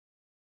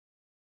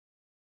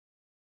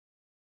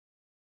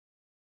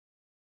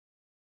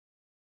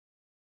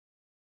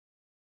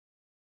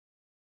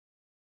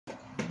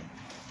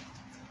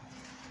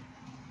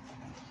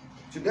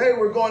Today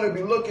we're going to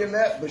be looking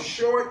at the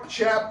short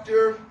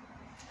chapter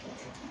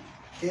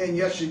in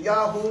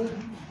Yeshayahu,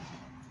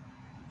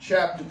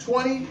 chapter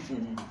 20.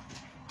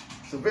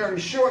 It's a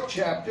very short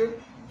chapter.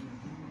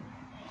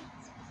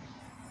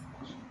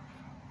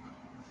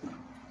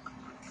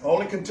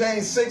 Only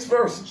contains 6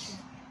 verses.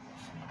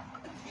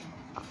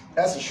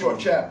 That's a short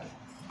chapter.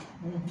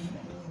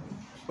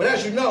 But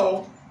as you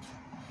know,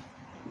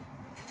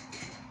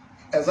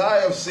 as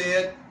I have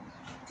said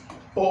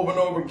over and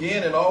over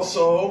again, and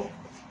also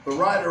the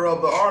writer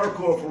of the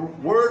article for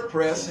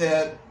WordPress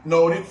had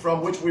noted,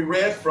 from which we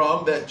read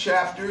from, that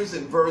chapters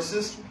and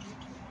verses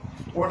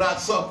were not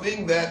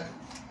something that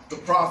the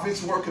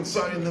prophets were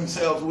concerning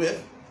themselves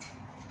with.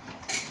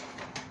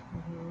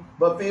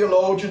 But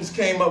theologians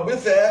came up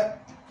with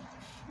that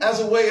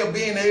as a way of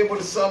being able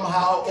to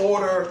somehow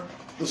order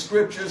the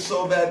scriptures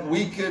so that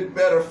we could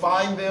better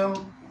find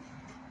them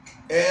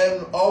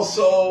and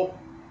also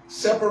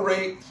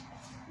separate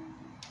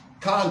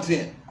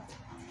content.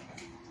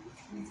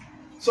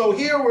 So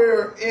here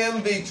we're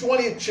in the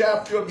 20th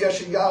chapter of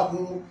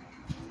Yeshayahu.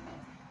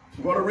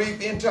 We're going to read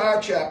the entire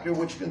chapter,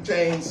 which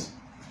contains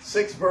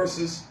 6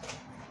 verses.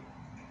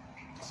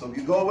 So if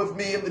you go with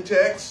me in the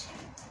text,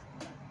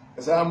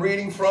 as I'm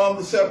reading from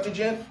the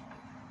Septuagint.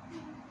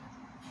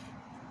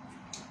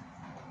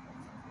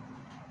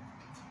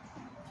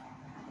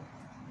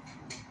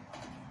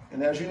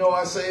 And as you know,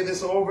 I say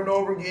this over and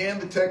over again,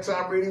 the text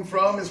I'm reading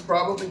from is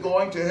probably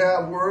going to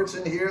have words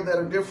in here that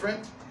are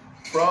different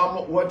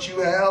from what you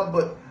have,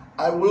 but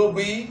I will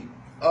be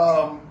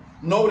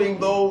noting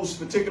those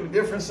particular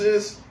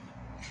differences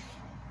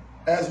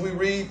as we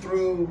read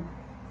through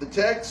the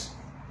text.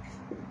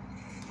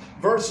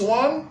 Verse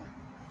 1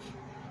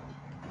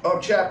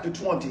 of chapter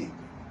 20.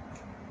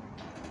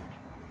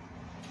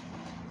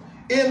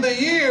 In the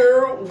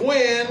year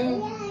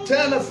when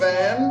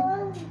Tanaphan,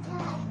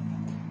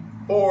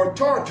 or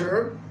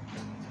Tartar,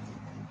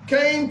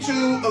 came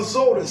to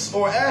Azotus,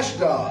 or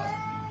Ashdod,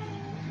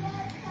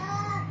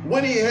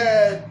 when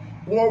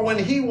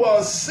he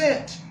was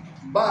sent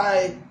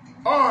by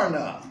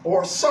Arna,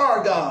 or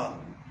Sargon,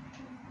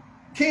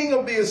 king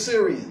of the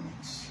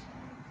Assyrians,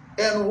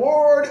 and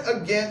warred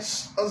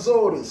against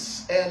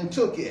Azotus and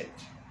took it.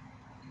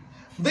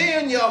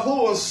 Then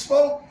Yahuwah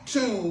spoke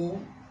to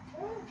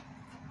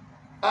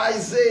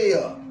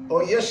Isaiah,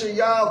 or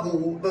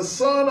Yeshayahu, the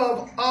son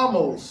of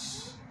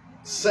Amos,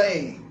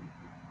 saying,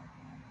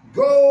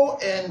 Go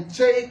and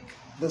take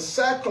the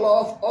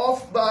sackcloth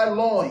off thy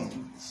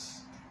loins,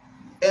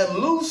 and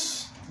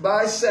loose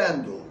thy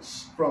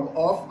sandals from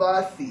off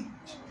thy feet,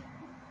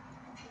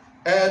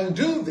 and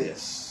do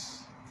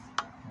this,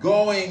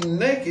 going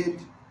naked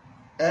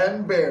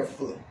and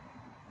barefoot.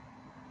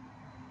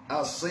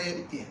 I'll say it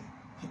again,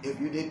 if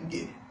you didn't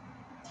get it.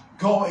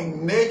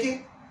 Going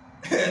naked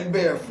and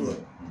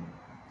barefoot.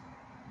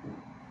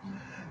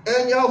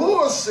 And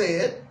Yahuwah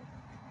said,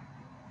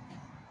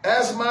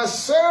 as my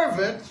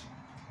servant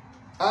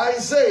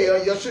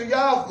Isaiah,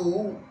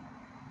 Yeshayahu,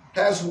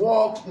 has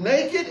walked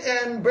naked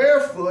and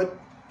barefoot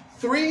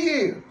 3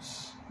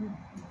 years,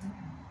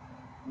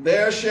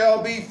 there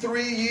shall be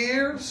 3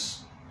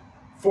 years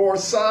for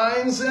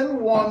signs and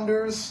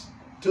wonders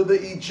to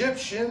the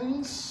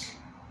Egyptians,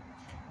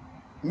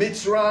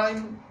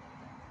 Mitzrayim,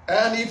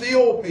 and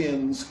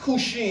Ethiopians,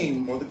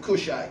 Cushim, or the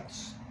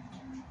Cushites.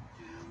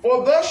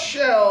 For thus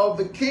shall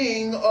the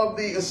king of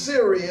the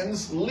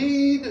Assyrians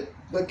lead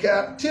the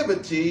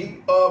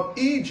captivity of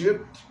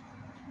Egypt,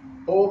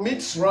 O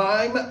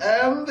Mitzrayim,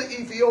 and the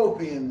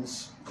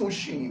Ethiopians,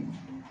 Cushim,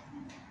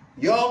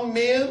 young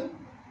men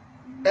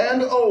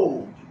and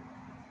old,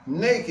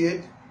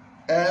 naked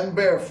and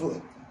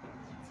barefoot,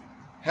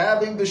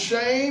 having the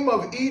shame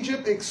of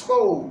Egypt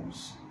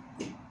exposed,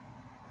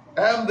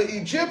 and the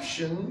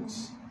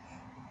Egyptians,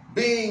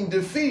 being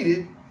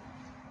defeated,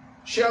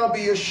 shall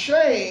be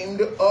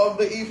ashamed of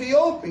the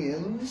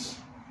Ethiopians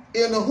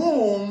in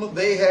whom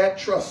they had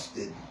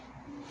trusted.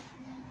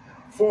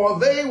 For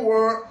they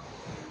were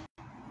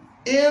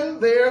in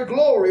their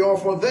glory, or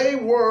for they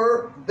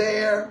were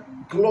their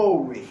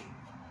glory.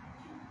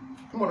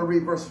 I'm going to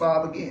read verse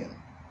 5 again.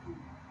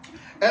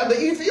 And the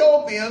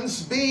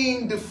Ethiopians,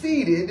 being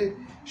defeated,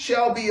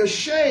 shall be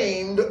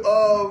ashamed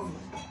of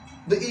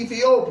the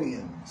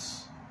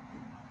Ethiopians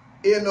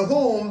in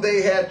whom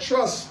they had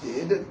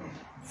trusted,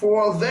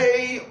 for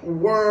they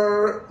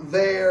were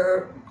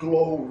their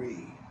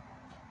glory.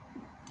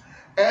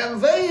 And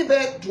they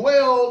that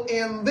dwell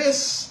in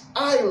this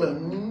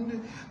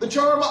island, the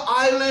term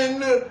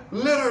island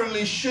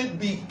literally should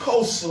be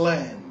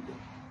coastland.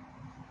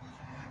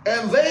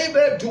 And they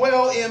that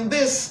dwell in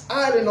this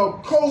island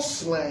or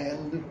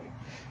coastland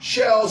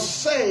shall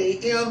say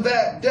in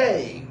that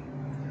day,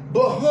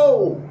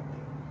 Behold,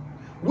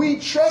 we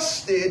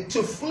trusted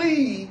to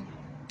flee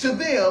to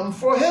them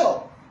for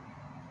help,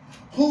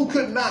 who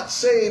could not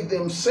save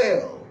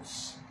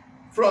themselves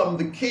from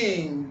the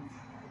king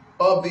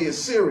of the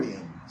Assyrians.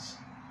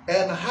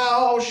 And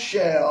how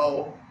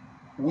shall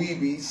we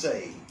be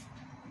saved?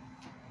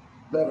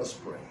 Let us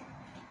pray.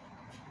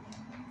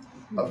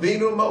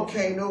 Avinu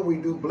Mokenu, we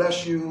do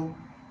bless you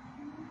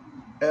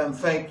and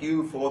thank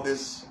you for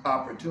this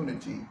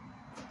opportunity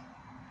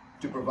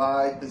to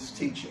provide this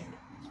teaching.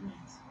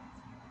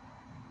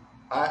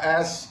 I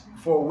ask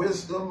for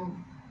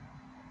wisdom,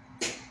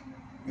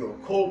 your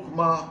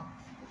kokma,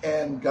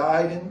 and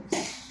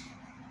guidance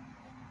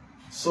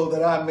so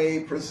that I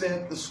may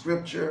present the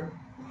scripture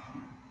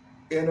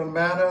in a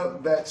manner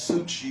that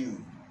suits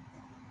you.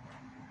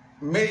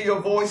 May your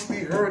voice be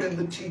heard in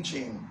the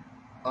teaching,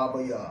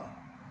 Abba Yah.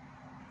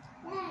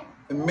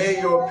 And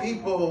may your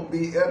people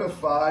be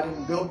edified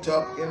and built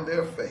up in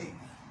their faith.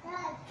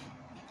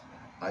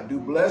 I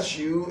do bless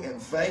you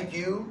and thank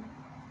you.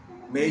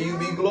 May you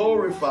be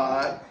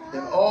glorified in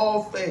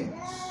all things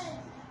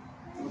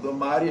through the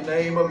mighty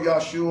name of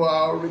Yahshua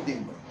our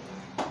Redeemer.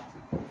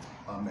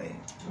 Amen.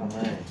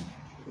 Amen.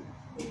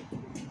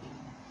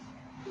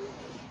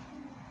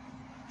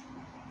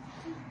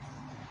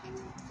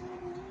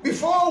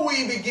 Before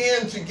we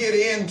begin to get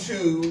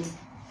into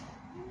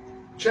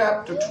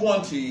chapter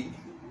 20,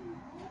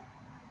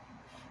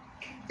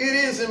 it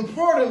is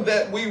important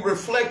that we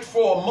reflect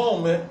for a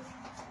moment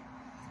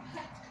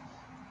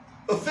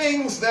the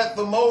things that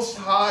the Most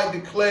High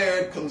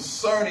declared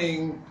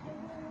concerning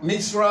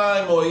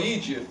Mitzrayim or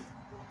Egypt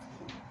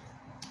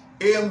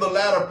in the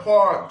latter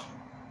part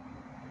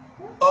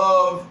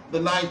of the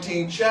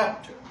 19th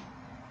chapter.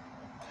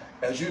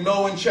 As you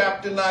know, in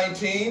chapter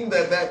 19,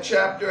 that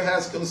chapter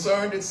has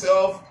concerned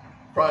itself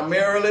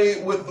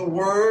primarily with the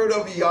word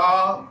of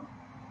Yah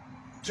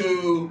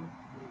to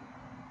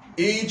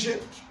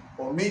Egypt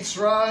or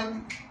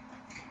Mitzrayim.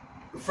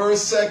 The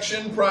first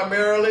section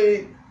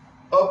primarily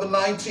of the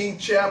 19th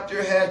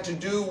chapter had to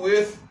do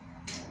with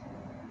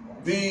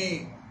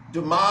the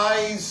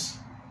demise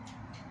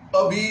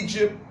of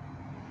Egypt.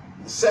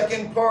 The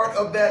second part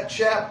of that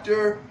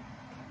chapter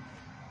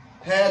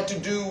had to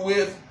do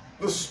with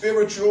the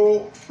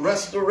spiritual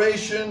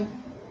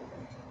restoration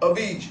of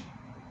Egypt.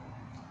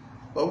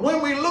 But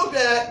when we look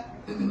at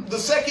the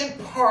second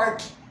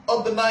part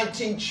of the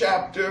 19th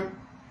chapter,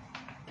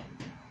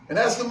 and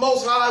as the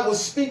Most High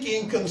was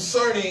speaking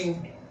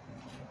concerning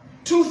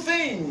two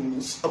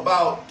things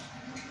about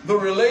the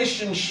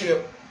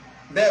relationship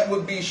that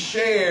would be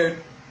shared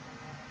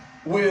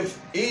with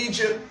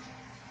Egypt,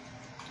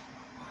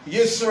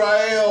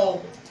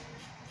 Israel,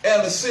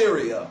 and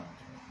Assyria,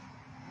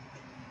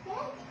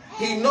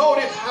 he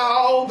noted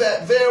how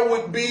that there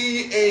would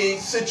be a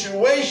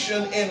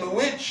situation in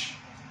which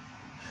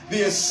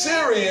the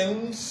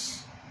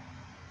Assyrians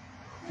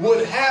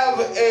would have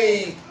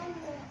a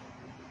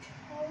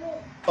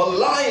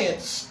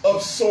alliance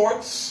of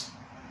sorts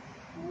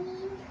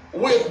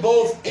with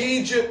both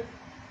Egypt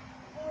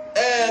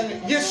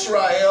and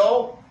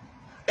Israel,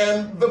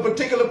 and the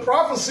particular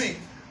prophecy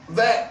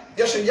that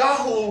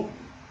Yeshayahu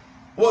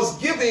was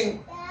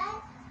giving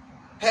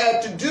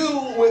had to do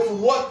with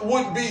what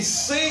would be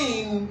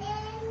seen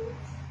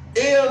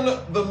in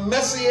the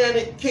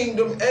Messianic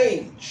kingdom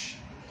age.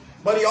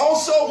 But he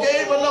also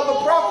gave another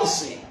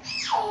prophecy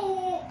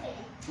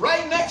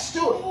right next to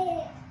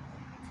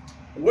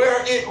it,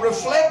 where it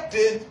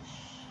reflected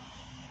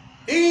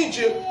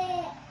Egypt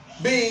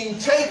being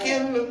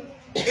taken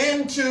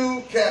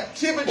into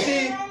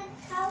captivity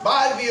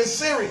by the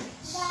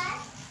Assyrians,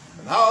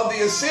 and how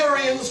the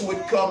Assyrians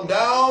would come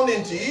down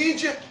into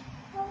Egypt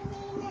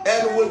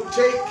and would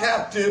take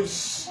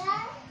captives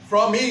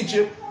from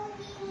Egypt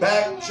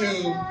back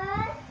to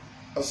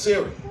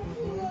Assyria.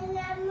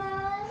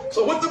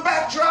 So with the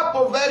backdrop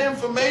of that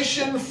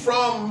information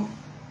from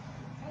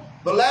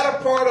the latter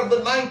part of the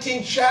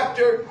 19th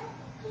chapter,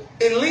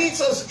 it leads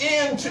us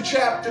into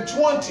chapter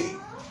 20.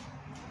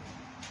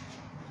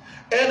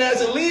 And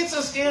as it leads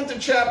us into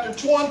chapter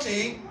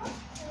 20,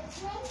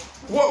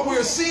 what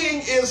we're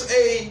seeing is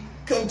a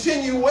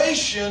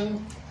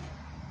continuation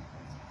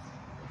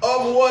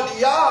of what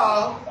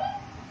Yah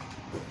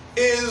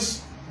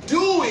is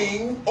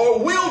doing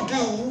or will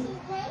do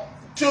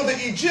to the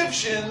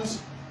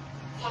Egyptians,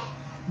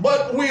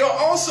 but we are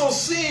also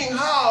seeing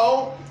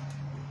how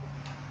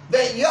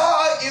that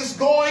Yah is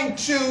going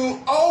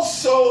to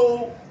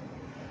also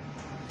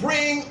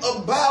bring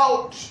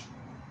about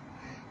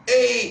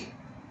a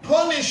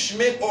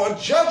punishment or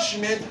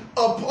judgment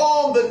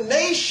upon the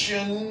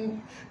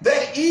nation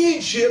that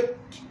Egypt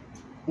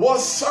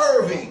was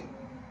serving,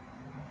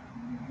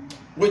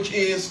 which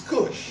is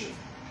Cush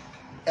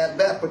at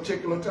that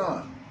particular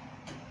time.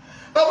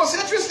 Now, what's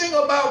interesting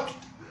about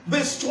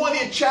this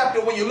 20th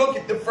chapter when you look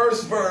at the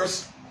first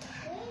verse,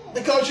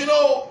 because you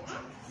know,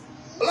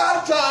 a lot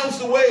of times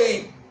the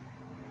way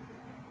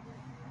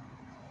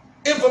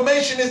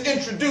information is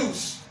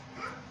introduced,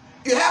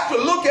 you have to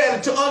look at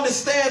it to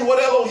understand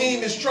what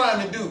Elohim is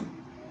trying to do.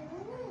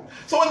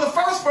 So in the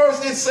first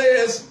verse it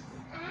says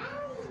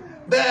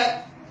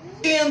that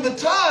in the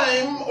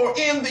time or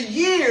in the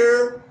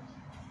year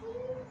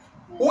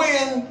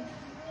when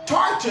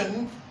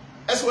Tartan,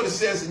 that's what it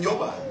says in your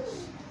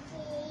Bibles,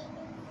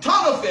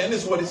 Tonophen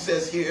is what it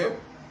says here,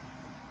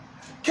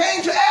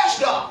 came to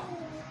Ashdod,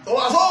 or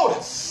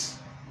Azotus,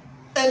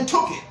 and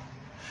took it.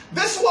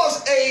 This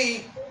was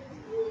a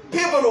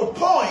pivotal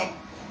point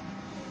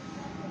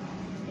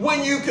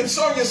when you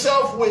concern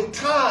yourself with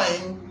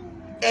time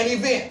and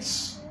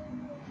events.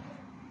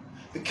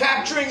 The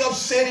capturing of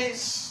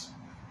cities,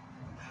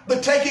 the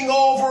taking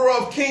over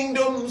of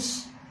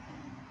kingdoms.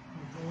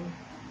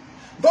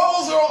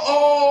 Those are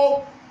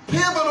all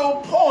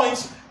pivotal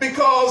points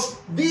because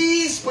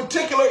these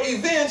particular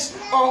events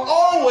are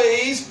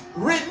always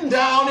written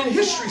down in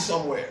history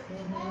somewhere.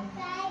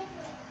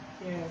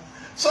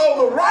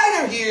 So the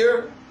writer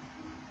here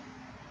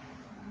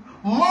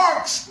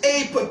marks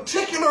a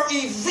particular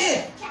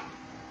event,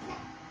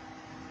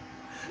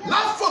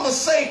 not for the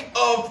sake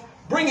of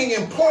bringing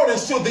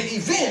importance to the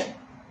event,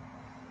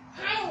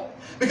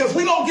 because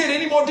we don't get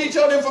any more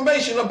detailed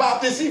information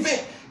about this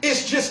event.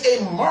 It's just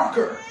a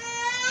marker.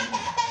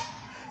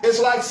 It's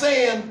like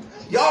saying,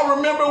 y'all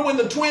remember when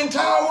the Twin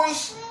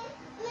Towers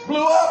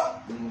blew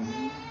up?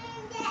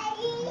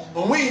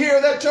 When we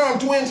hear that term,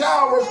 Twin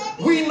Towers,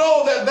 we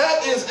know that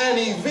that is an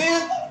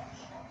event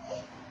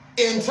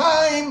in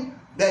time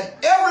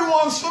that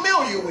everyone's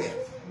familiar with,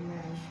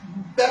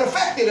 that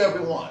affected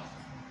everyone.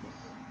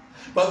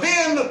 But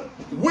then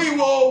we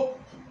will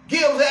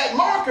give that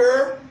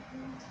marker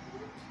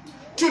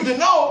to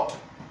denote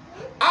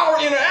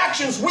our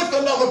interactions with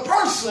another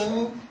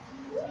person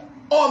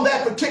on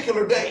that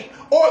particular day.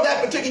 Or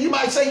that particular, you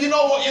might say, you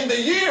know, in the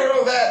year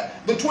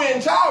that the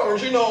Twin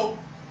Towers, you know,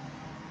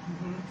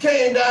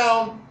 came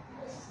down,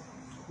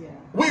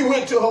 we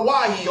went to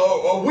Hawaii,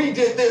 or we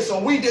did this,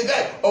 or we did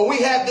that, or we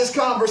had this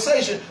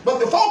conversation. But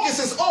the focus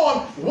is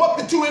on what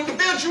the two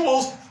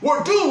individuals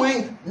were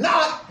doing,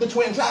 not the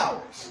Twin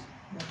Towers.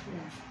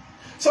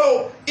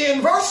 So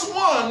in verse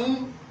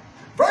 1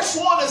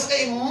 is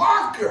a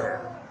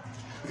marker.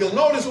 Because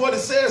notice what it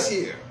says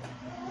here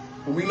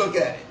when we look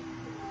at it.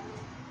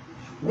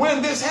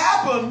 When this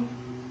happened,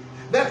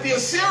 that the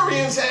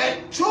Assyrians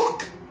had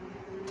took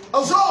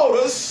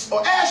Azotus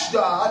or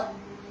Ashdod,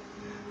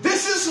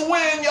 this is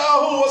when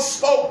Yahuwah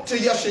spoke to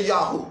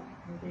Yeshayahu.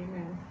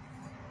 Amen.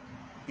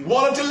 He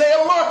wanted to lay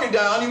a marker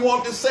down. He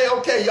wanted to say,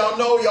 okay, y'all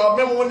know, y'all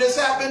remember when this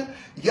happened?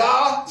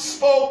 Yah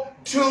spoke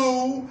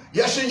to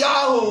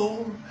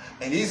Yeshayahu,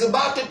 and he's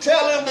about to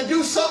tell him to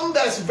do something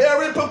that's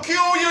very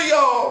peculiar,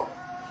 y'all.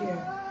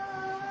 Yeah.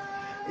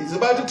 He's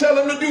about to tell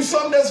him to do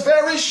something that's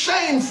very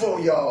shameful,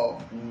 y'all.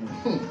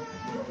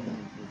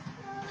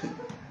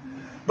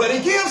 But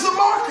he gives a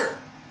marker.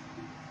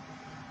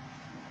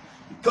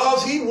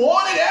 Because he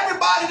wanted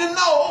everybody to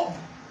know.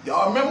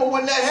 Y'all remember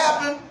when that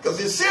happened? Because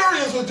the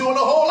Assyrians were doing a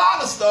whole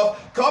lot of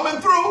stuff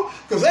coming through.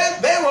 Because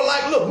they were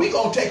like, look, we're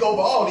going to take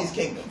over all these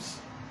kingdoms.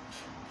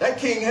 That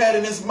king had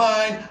in his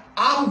mind,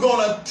 I'm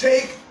going to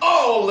take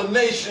all the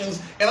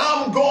nations and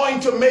I'm going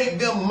to make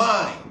them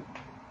mine.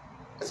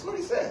 That's what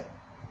he said.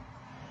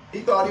 He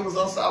thought he was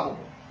unstoppable.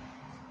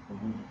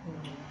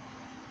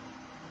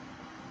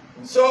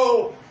 And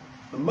so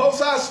the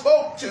Most High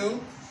spoke to the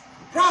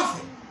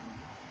prophet.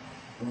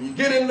 When you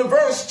get into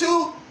verse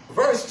 2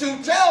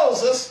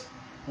 tells us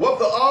what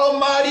the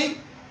Almighty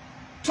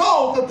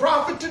told the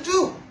prophet to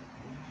do.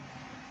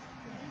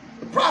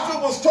 The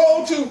prophet was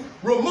told to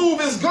remove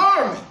his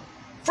garment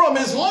from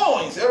his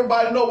loins.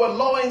 Everybody know what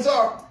loins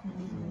are?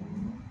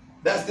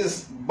 That's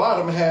this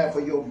bottom half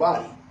of your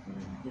body,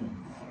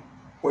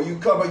 where you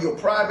cover your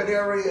private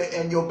area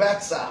and your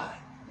backside.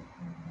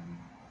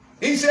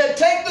 He said,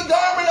 take the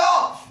garment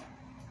off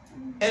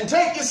and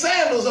take your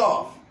sandals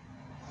off.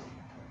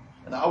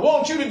 And I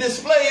want you to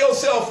display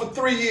yourself for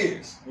 3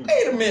 years.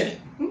 Wait a minute.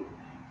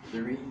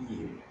 3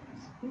 years.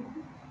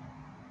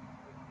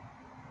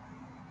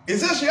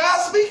 Is this Yah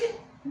speaking?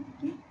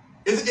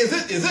 Is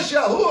this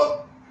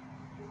Yahuwah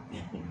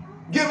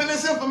giving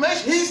this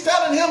information? He's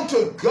telling him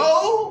to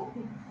go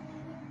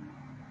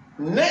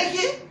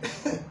naked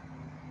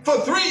for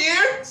 3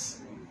 years?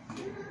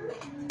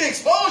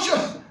 Expose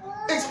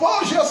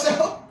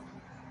yourself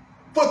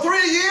for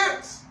 3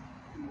 years?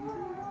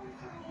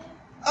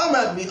 I'm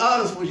about to be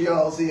honest with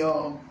y'all, see,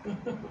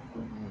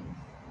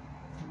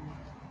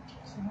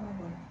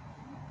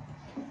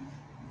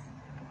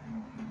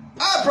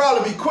 I'd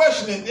probably be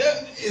questioning,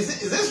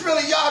 is this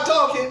really y'all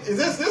talking? Is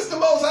this the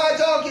Most High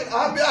talking?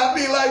 I'd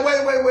be like,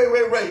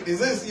 wait. Is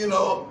this, you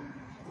know,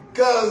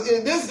 because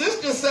this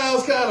just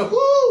sounds kind of,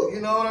 whoo, you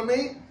know what I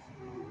mean?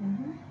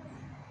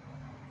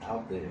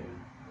 Out there.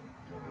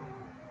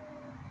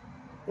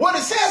 What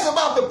it says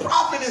about the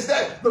prophet is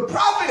that the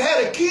prophet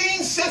had a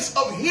keen sense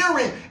of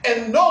hearing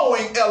and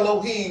knowing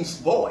Elohim's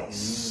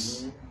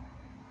voice.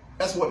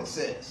 That's what it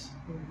says.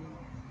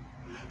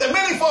 There are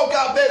many folk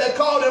out there that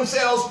call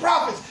themselves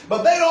prophets,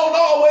 but they don't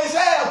always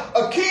have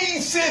a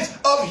keen sense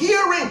of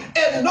hearing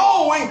and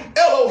knowing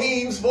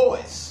Elohim's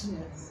voice.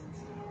 Yes.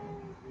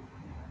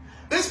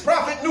 This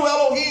prophet knew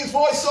Elohim's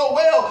voice so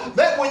well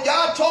that when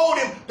Yah told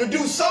him to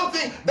do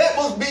something that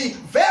would be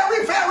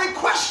very, very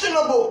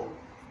questionable,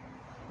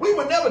 we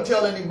would never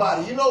tell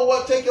anybody, you know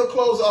what, take your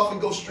clothes off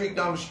and go streak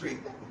down the street.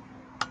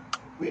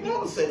 We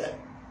never say that.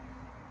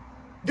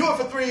 Do it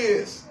for 3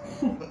 years.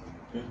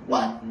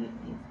 What?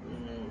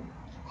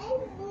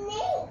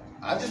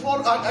 I just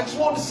want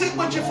to sit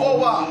with you for a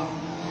while.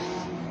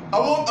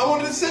 I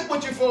wanted to sit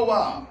with you for a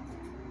while.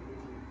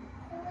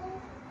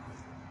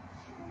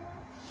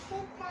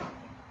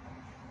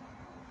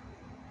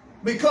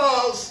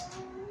 Because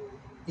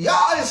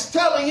Yah is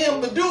telling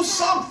him to do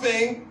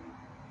something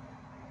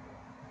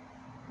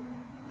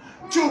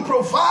to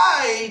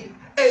provide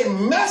a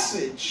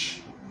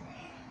message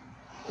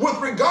with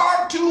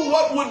regard to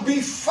what would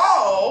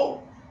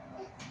befall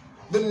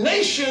the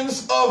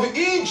nations of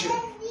Egypt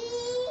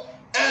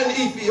and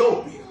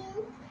Ethiopia.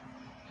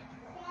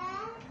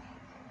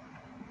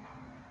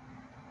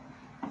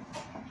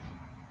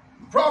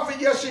 Prophet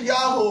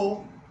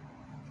Yeshayahu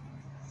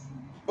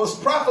was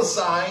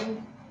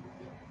prophesying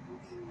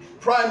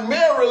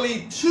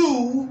primarily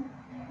to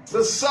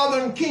the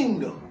southern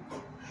kingdom,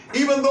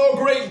 even though a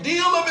great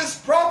deal of his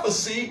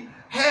prophecy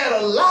had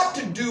a lot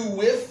to do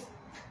with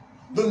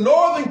the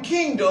northern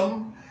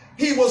kingdom.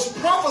 He was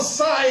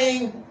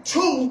prophesying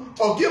to,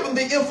 or giving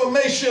the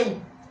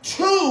information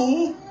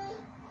to,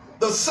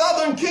 the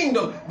southern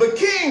kingdom, the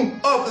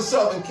king of the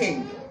southern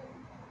kingdom.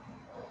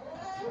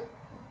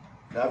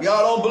 Now, if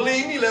y'all don't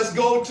believe me, let's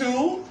go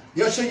to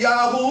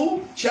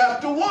Yeshayahu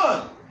chapter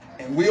 1,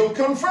 and we'll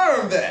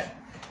confirm that.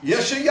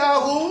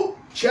 Yeshayahu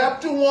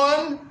chapter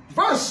 1,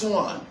 verse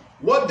 1.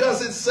 What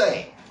does it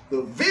say?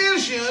 The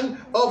vision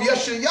of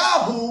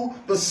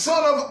Yeshayahu, the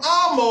son of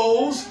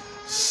Amos,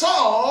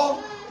 saw,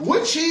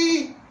 which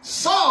he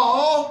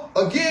saw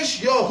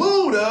against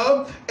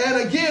Yehudah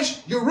and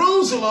against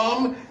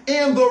Jerusalem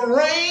in the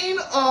reign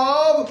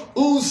of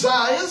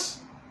Uzziah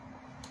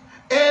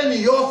and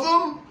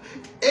Jotham,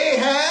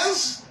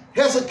 Ahaz,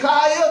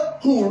 Hezekiah,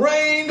 who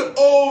reigned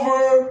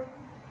over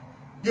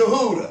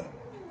Yehudah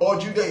or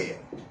Judea.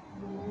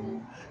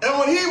 And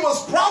when he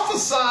was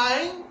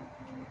prophesying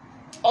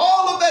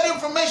all of that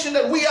information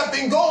that we have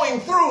been going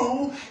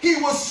through, he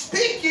was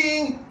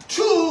speaking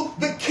to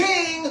the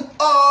king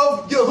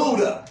of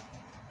Yehudah.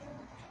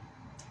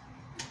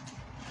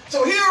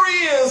 So here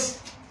he is,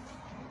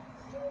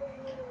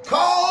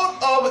 called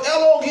of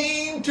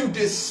Elohim to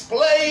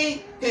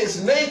display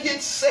his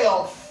naked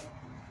self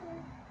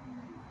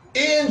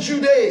in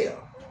Judea.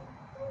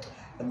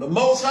 And the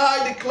Most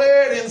High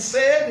declared and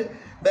said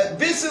that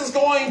this is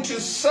going to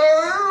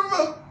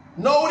serve,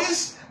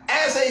 notice,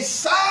 as a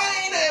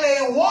sign and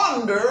a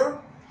wonder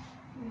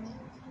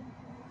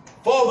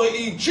for the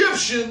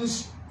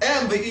Egyptians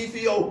and the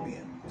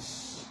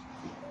Ethiopians.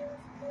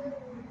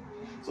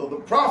 So the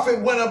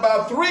prophet went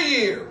about 3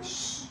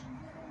 years,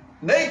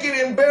 naked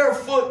and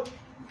barefoot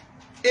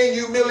in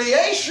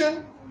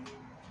humiliation,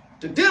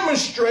 to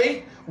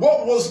demonstrate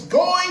what was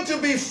going to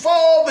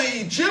befall the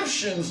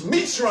Egyptians,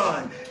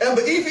 Mitzrayim, and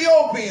the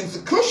Ethiopians,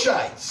 the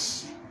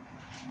Cushites.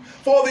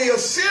 For the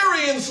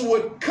Assyrians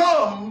would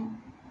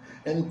come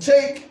and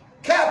take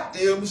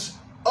captives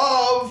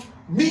of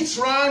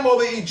Mitzrayim, or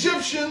the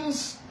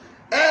Egyptians,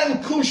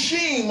 and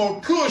Cushim, or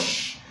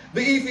Cush,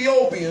 the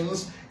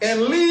Ethiopians,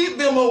 and lead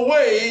them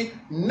away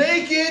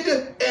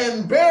naked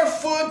and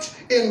barefoot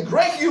in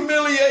great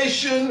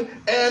humiliation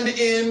and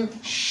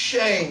in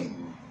shame.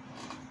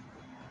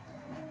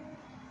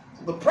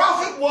 The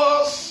prophet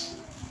was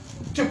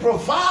to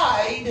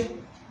provide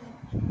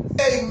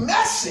a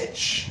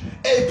message,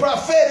 a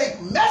prophetic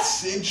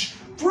message,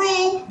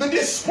 through the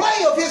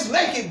display of his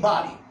naked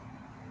body.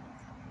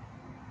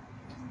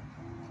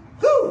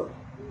 Whew.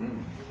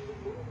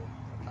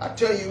 I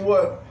tell you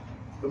what,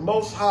 the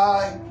Most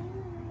High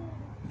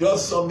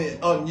does some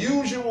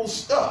unusual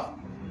stuff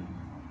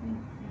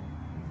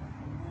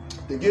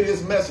to get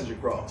his message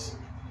across.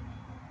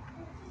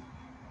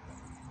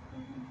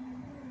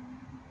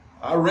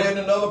 I read in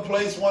another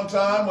place one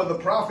time where the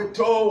prophet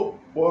told,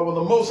 or when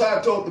the Most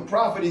High told the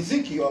prophet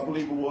Ezekiel, I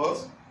believe it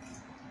was,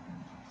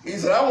 he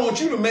said, I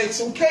want you to make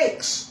some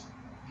cakes.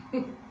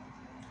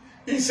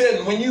 He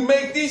said, when you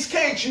make these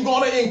cakes, you're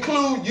going to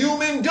include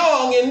human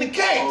dung in the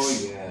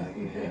cakes. Oh,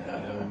 yeah,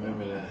 I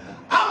remember that.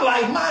 I'm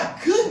like, my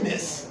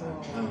goodness.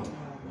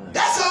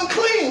 That's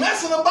unclean.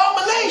 That's an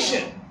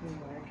abomination.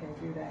 I can't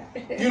do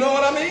that. You know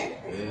what I mean?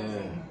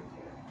 Yeah.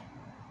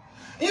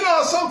 You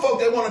know, some folk,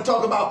 they want to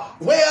talk about,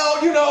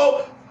 well, you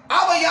know,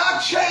 y'all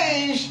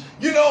changed,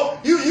 you know,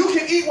 you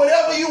can eat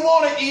whatever you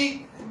want to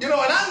eat, you know,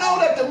 and I know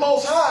that the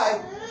Most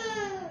High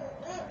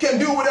can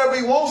do whatever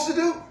he wants to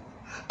do.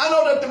 I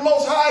know that the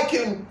Most High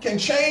can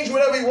change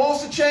whatever he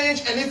wants to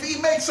change, and if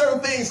he makes certain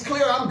things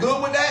clear, I'm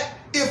good with that,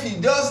 if he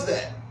does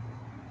that.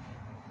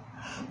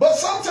 But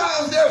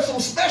sometimes there are some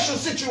special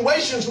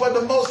situations where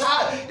the Most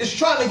High is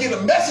trying to get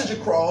a message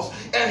across,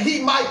 and he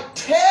might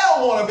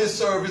tell one of his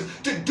servants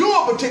to do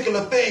a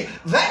particular thing.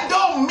 That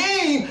don't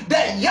mean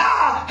that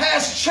Yah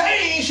has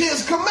changed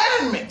his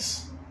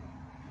commandments.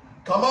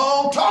 Come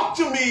on, talk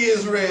to me,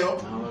 Israel.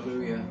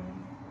 Hallelujah.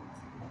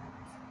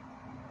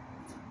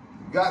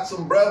 Got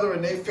some brother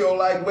and they feel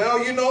like,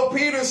 well, you know,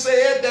 Peter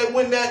said that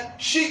when that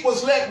sheep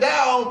was let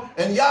down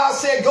and Yah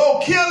said,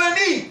 go kill and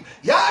eat.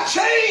 Yah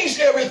changed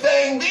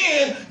everything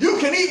then. You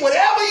can eat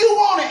whatever you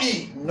want to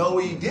eat. No,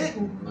 he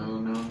didn't. No.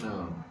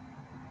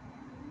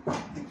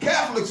 The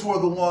Catholics were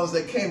the ones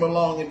that came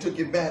along and took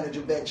advantage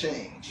of that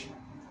change.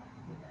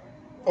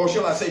 or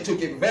shall I say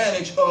took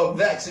advantage of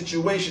that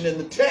situation in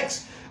the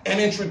text and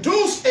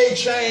introduced a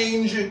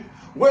change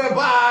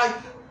whereby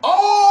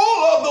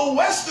all of the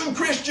Western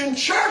Christian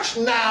church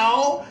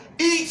now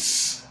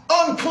eats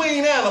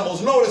unclean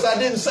animals. Notice I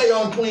didn't say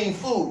unclean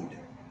food.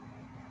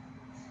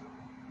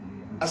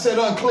 I said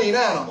unclean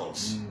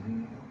animals.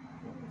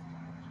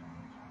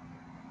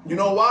 You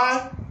know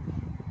why?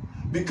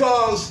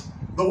 Because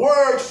the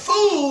word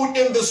food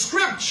in the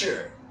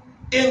scripture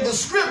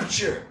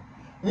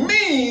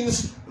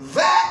means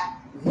that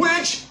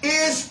which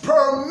is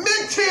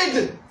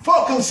permitted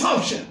for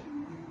consumption.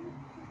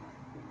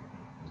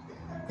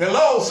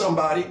 Hello,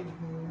 somebody.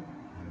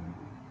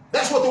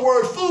 That's what the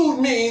word food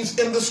means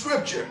in the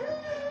scripture.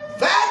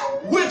 That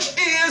which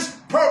is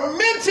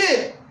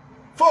permitted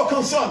for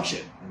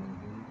consumption.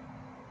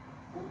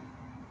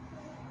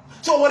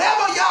 So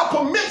whatever Yah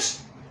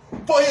permits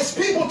for his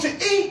people to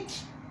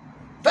eat,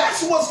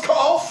 that's what's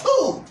called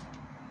food.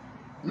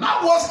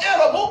 Not what's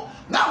edible,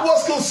 not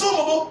what's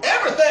consumable.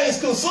 Everything's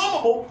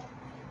consumable.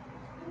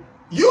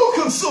 You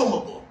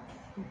consumable.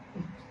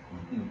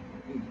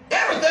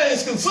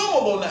 Everything's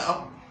consumable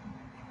now.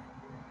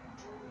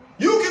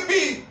 You can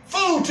be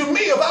food to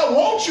me if I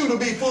want you to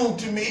be food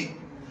to me.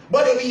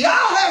 But if Yah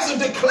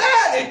hasn't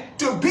declared it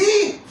to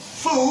be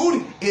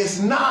food, it's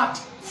not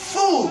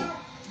food.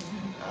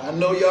 I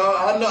know y'all,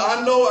 I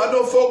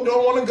know folk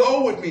don't want to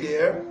go with me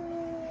there.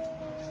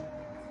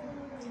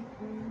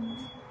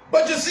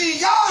 But you see,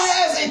 Yah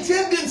has a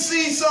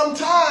tendency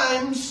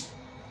sometimes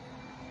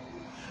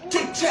to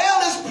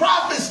tell his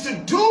prophets to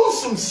do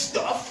some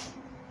stuff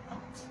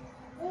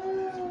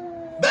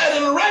that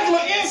in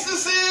regular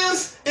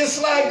instances,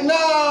 it's like,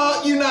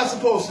 nah, you're not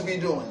supposed to be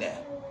doing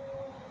that.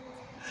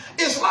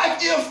 It's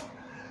like if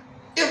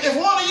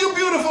one of you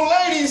beautiful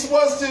ladies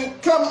was to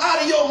come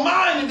out of your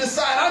mind and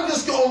decide, I'm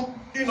just going to,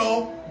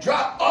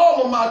 drop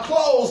all of my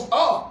clothes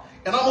off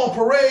and I'm going to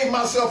parade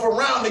myself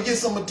around to get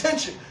some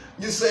attention.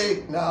 You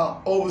say,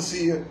 now,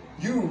 overseer,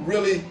 you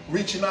really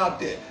reaching out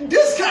there.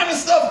 This kind of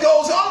stuff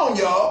goes on,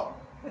 y'all,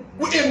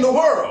 in the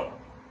world.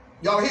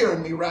 Y'all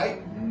hearing me,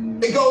 right?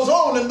 It goes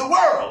on in the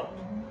world.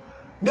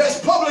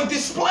 There's public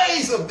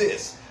displays of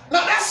this.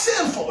 Now, that's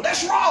sinful.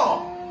 That's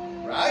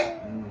wrong,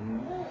 right?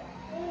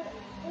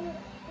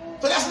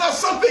 So that's not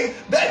something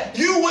that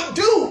you would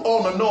do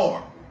on the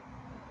norm.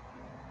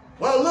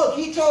 Well, look,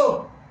 he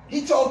told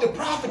the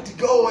prophet to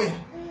go and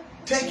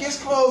take his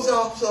clothes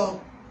off, so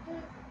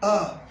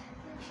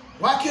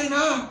why can't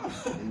I?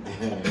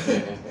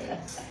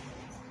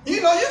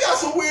 You got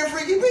some weird,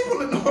 freaky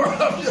people in the world.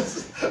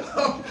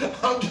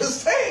 I'm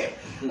just saying.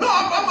 No,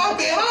 I'm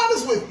being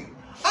honest with you.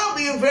 I'm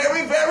being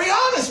very, very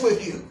honest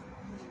with you.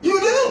 You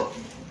do.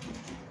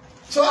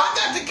 So I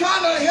got to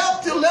kind of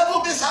help to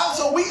level this out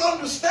so we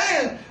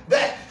understand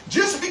that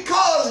just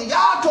because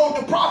Yah told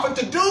the prophet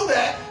to do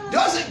that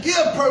doesn't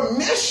give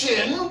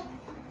permission.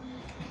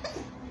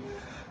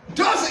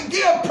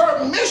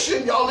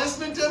 Y'all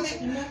listening to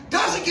me?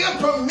 Doesn't give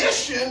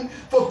permission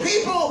for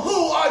people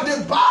who are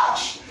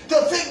debauched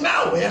to think,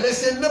 now, well,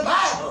 it's in the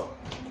Bible.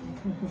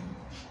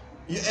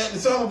 And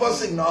some of us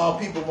think, no,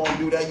 people won't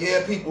do that.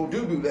 Yeah, people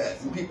do that.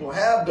 And people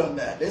have done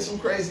that. There's some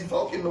crazy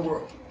folk in the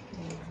world.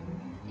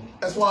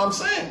 That's why I'm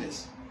saying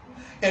this.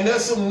 And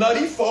there's some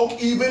nutty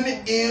folk even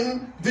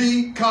in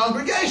the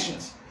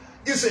congregations.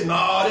 You say,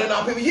 no, they're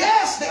not people.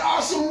 Yes, there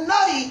are some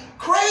nutty,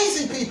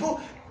 crazy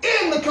people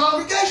in the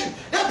congregation.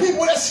 There are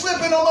people that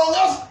slipping among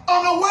us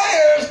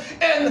unawares,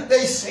 and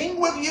they sing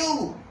with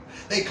you.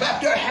 They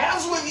clap their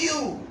hands with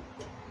you.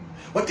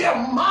 But their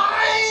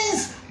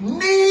minds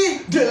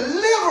need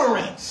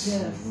deliverance.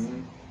 Yes.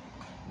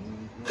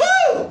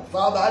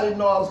 Father, I didn't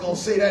know I was going to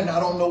say that, and I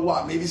don't know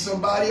why. Maybe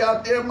somebody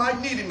out there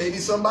might need it. Maybe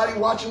somebody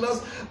watching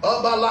us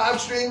by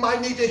live stream might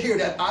need to hear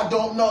that. I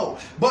don't know.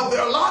 But there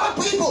are a lot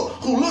of people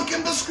who look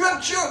in the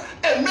scripture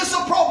and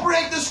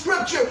misappropriate the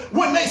scripture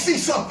when they see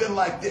something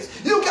like this.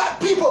 You got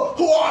people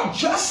who are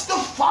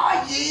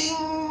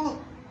justifying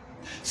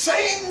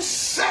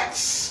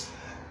same-sex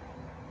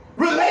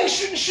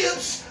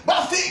relationships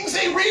by things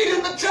they read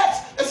in the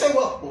text. They say,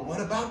 well,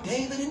 what about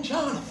David and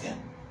Jonathan?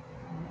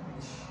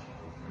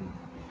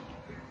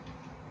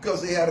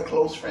 Because they had a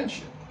close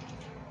friendship.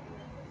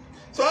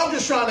 So I'm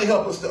just trying to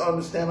help us to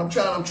understand. I'm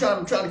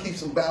trying to keep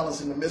some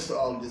balance in the midst of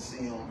all of this.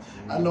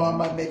 I know I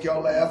might make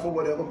y'all laugh or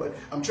whatever, but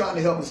I'm trying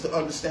to help us to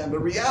understand the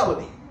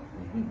reality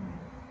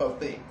of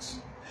things.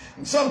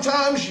 And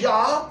sometimes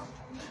Yah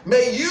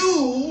may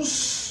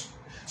use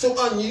some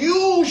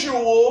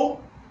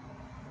unusual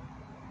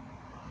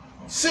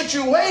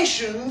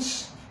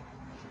situations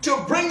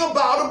to bring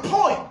about a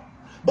point.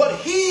 But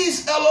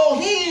he's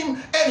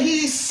Elohim and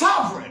he's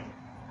sovereign.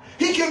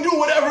 He can do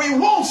whatever he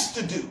wants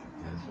to do.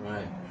 That's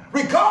right.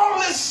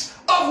 Regardless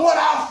of what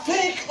I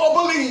think or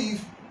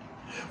believe,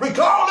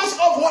 regardless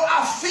of what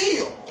I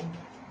feel,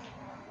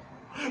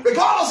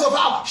 regardless of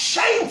how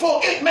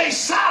shameful it may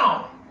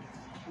sound.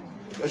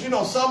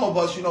 Because some of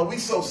us, we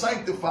so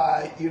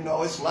sanctified,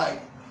 it's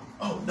like,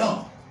 oh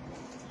no,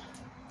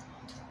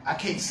 I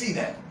can't see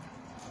that.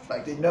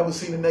 Like they've never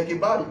seen a naked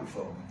body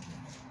before.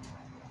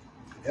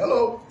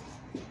 Hello.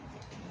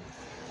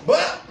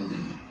 But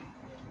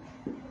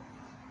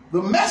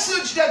the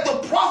message that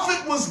the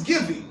prophet was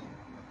giving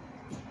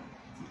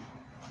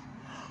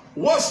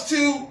was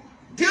to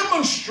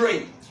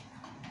demonstrate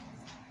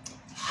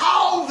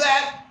how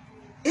that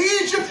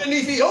Egypt and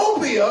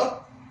Ethiopia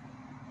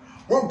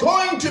were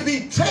going to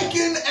be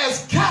taken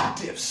as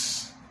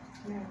captives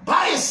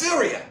by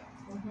Assyria.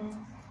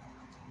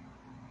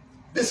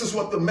 This is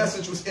what the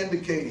message was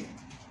indicating.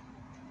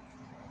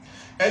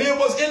 And it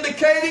was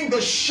indicating the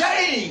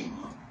shame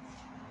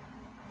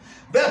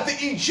that the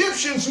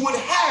Egyptians would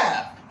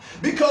have,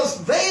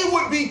 because they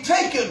would be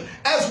taken,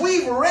 as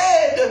we've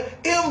read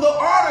in the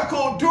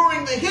article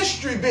during the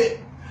history bit,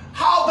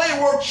 how they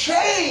were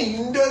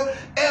chained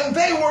and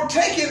they were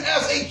taken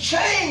as a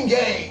chain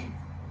gang.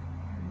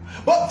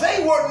 But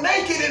they were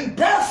naked and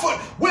barefoot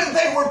when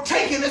they were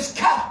taken as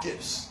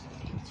captives.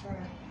 That's right.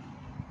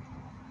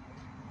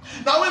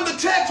 Now in the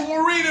text,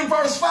 we'll read in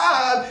verse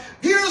 5,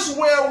 here's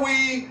where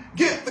we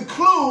get the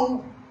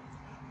clue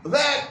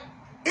that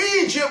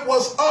Egypt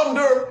was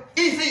under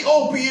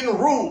Ethiopian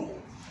rule.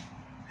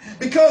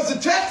 Because the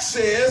text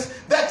says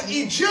that the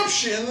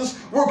Egyptians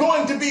were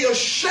going to be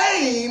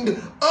ashamed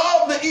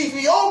of the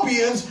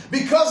Ethiopians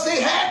because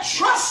they had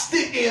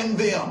trusted in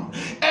them.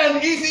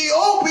 And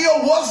Ethiopia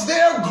was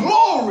their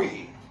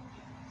glory.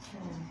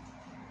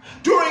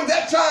 During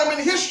that time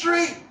in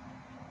history,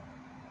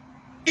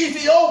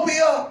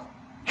 Ethiopia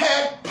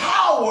had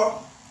power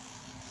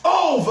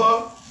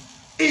over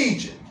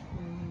Egypt.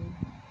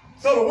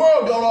 So the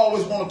world don't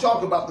always want to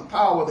talk about the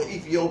power that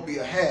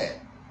Ethiopia had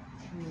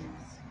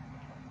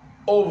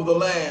over the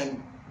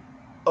land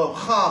of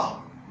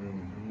Ham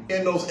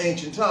in those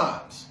ancient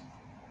times.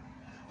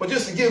 But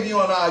just to give you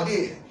an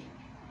idea,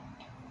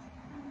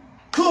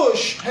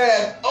 Cush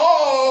had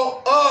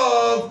all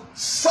of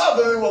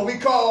southern, what we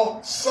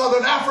call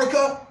southern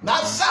Africa,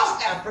 not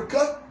South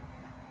Africa.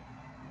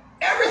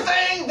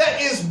 Everything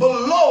that is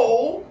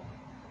below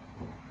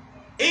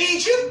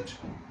Egypt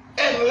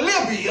and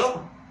Libya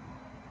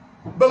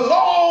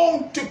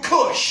belonged to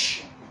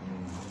Cush.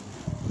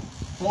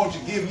 I want to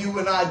give you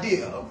an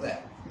idea of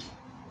that.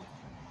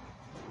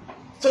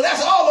 So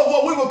that's all of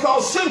what we would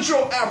call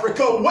Central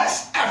Africa,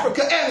 West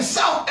Africa, and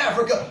South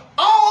Africa.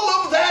 All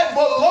of that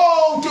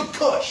belonged to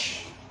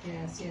Cush.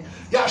 Yes, yes.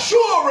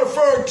 Yahshua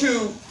referred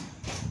to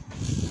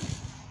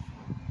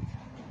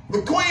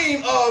the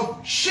queen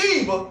of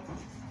Sheba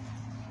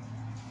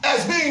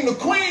as being the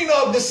queen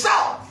of the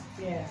South.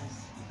 Yes.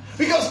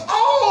 Because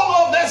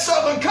all of that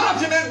southern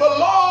continent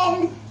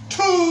belonged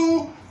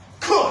to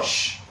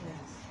Cush.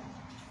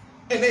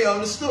 And they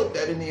understood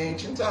that in the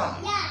ancient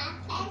times.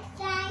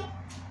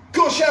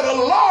 Cush had a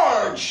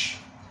large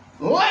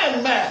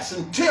landmass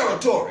and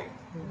territory.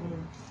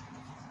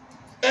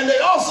 And they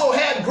also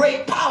had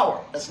great power.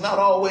 That's not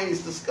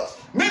always discussed.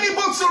 Many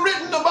books are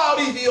written about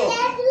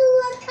Ethiopia.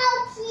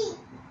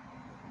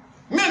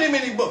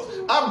 Many books.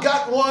 I've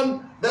got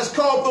one that's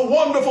called The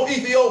Wonderful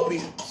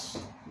Ethiopians,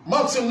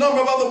 amongst a number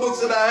of other books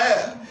that I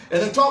have.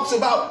 And it talks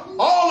about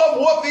all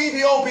of what the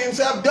Ethiopians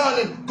have done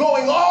and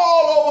going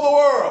all over the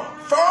world.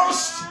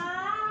 First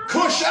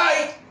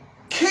Cushite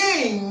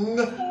king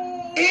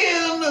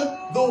in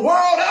the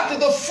world after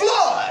the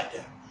flood.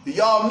 Do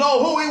y'all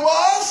know who he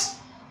was?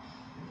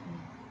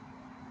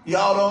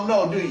 Y'all don't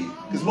know, do you?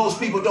 Because most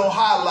people don't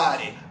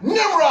highlight it.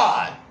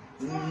 Nimrod.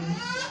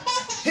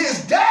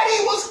 His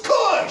daddy was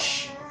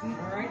Cush. All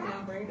right,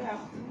 now bring it out.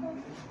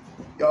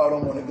 Y'all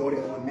don't want to go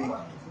there with me.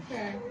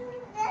 Okay.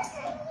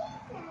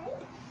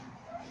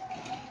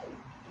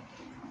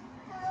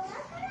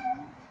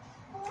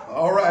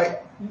 All right.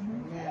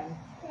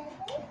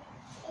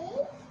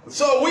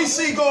 So we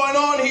see going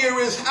on here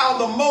is how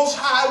the Most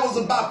High was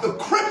about to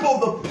cripple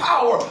the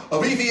power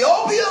of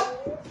Ethiopia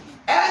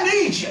and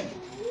Egypt.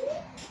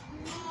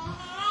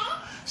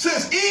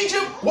 Since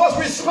Egypt was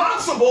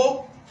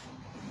responsible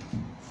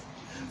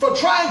for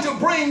trying to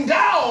bring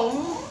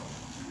down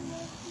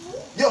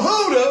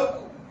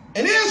Yehuda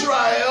and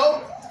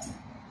Israel,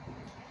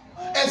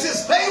 and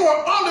since they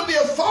were under the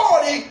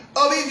authority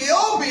of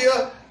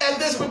Ethiopia at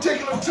this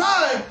particular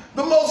time,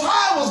 the Most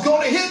High was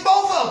going to hit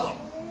both of them.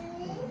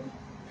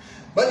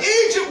 But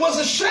Egypt was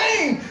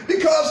ashamed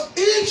because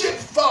Egypt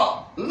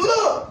thought,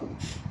 look,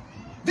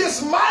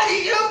 this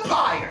mighty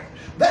empire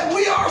that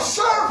we are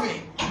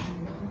serving,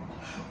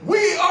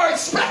 we are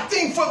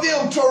expecting for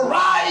them to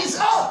rise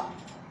up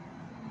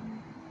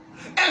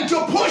and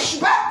to push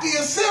back the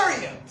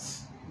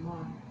Assyrians.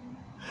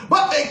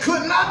 But they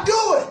could not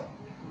do it.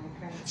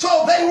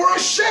 So they were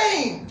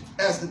ashamed,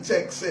 as the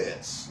text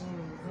says.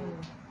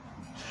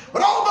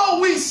 But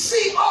although we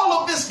see all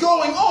of this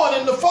going on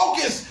and the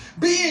focus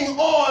being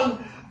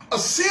on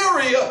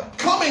Assyria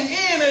coming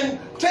in and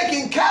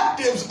taking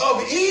captives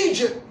of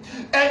Egypt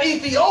and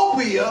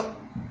Ethiopia,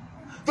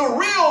 the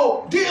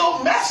real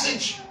deal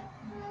message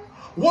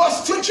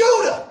was to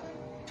Judah.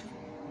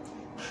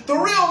 The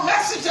real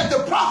message that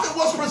the prophet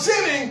was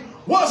presenting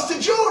was to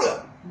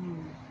Judah.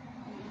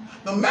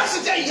 The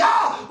message that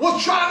Yah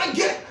was trying to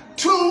get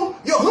to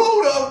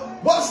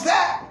Yehuda was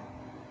that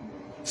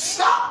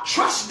Stop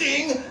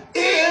trusting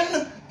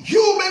in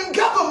human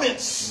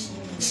governments.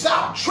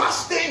 Stop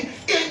trusting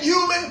in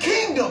human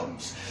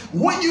kingdoms.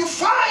 When you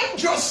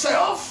find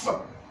yourself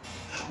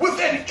with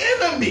an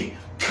enemy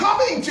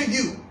coming to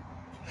you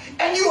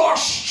and you are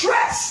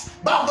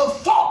stressed by the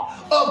thought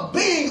of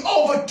being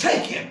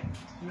overtaken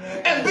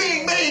and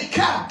being made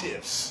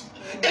captives,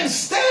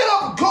 instead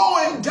of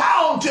going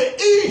down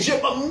to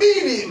Egypt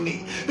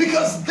immediately,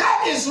 because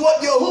that is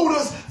what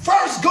Yahuwah's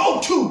first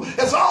go-to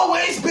has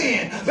always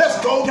been.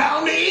 Let's go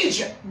down to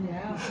Egypt.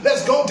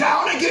 Let's go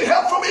down and get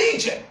help from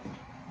Egypt.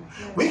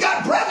 We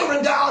got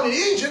brethren down in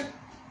Egypt.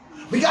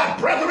 We got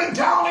brethren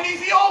down in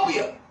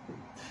Ethiopia.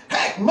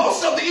 Heck,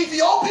 most of the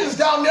Ethiopians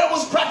down there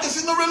was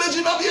practicing the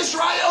religion of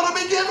Israel to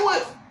begin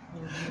with.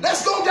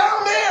 Let's go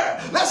down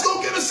there. Let's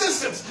go get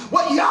assistance.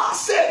 What Yah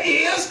said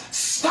is,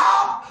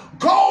 stop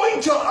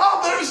going to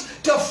others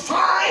to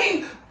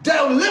find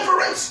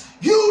deliverance.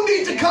 You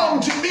need to come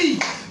to me.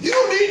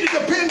 You need to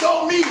depend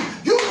on me.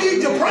 You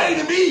need to pray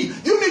to me.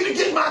 You need to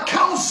get my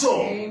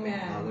counsel. Amen.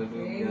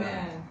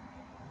 Amen.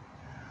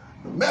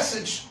 The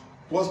message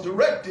was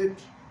directed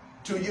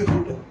to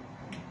Yahuwah.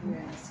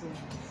 Yes, yes.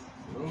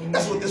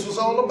 That's what this was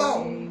all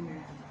about.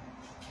 Amen.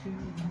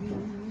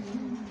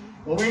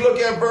 When we look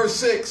at verse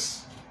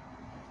 6,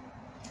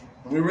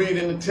 we read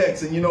in the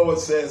text, and you know it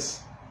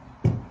says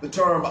the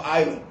term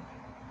island.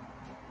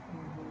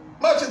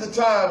 Much of the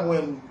time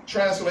when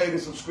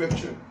translators of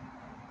scripture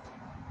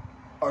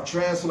are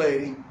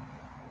translating,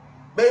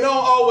 they don't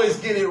always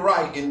get it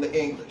right in the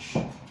English.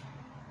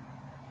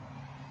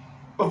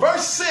 But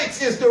verse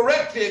 6 is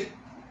directed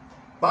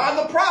by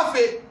the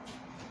prophet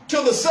to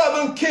the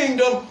southern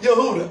kingdom,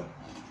 Yahuwah,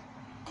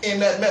 in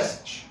that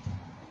message.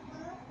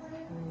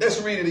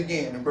 Let's read it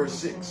again in verse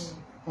 6.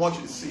 I want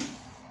you to see.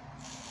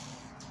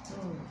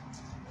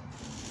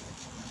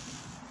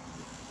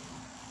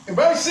 In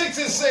verse 6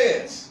 it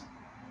says,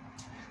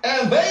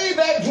 and they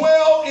that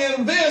dwell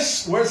in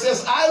this, where it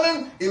says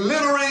island, it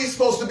literally is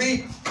supposed to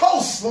be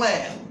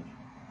coastland.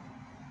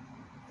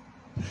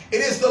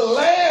 It is the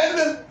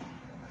land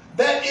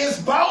that is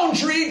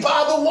boundaried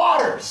by the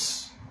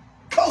waters.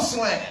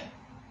 Coastland.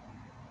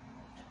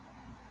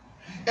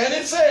 And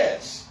it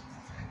says,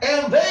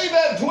 and they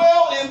that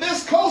dwell in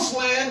this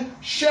coastland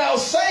shall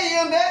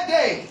say in that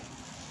day,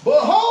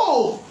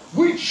 behold,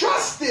 we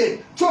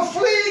trusted to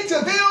flee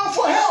to them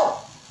for help.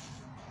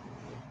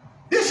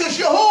 This is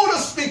Yahuwah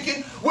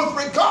speaking with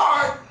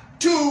regard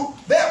to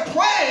their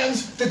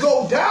plans to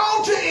go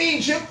down to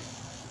Egypt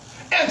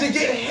and to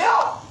get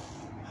help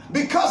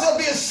because of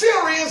the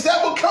Assyrians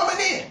that were coming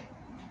in.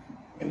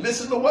 And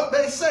listen to what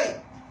they say.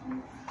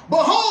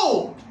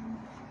 Behold,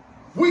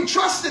 we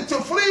trusted to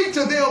flee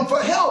to them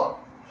for help,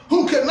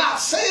 who could not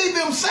save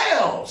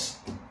themselves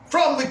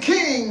from the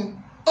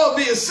king of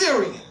the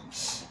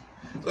Assyrians.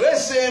 So they're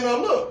saying, now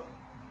look,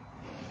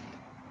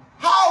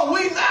 how are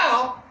we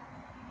now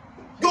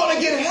going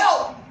to get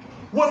help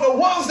when the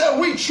ones that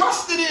we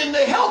trusted in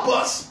to help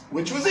us,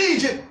 which was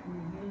Egypt,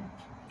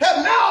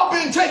 have now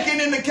been taken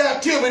into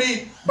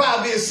captivity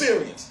by the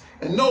Assyrians?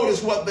 And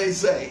notice what they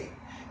say.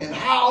 And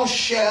how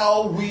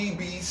shall we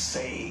be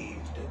saved?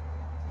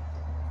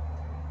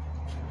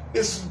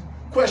 This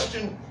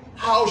question,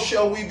 how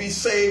shall we be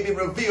saved, it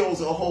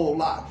reveals a whole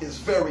lot. It's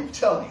very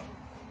telling.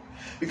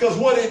 Because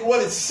what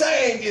it's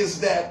saying is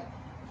that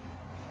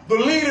the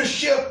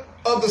leadership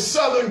of the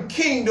southern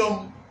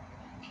kingdom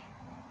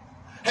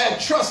had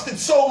trusted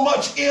so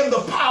much in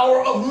the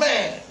power of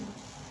man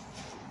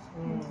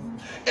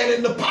and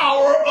in the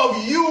power of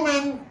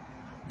human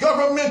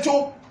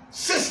governmental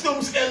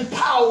systems and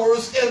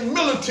powers and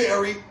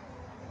military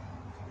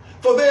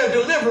for their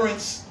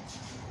deliverance,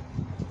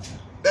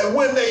 that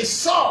when they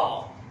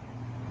saw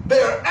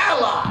their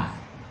ally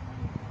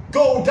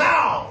go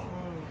down,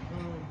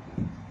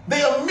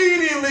 they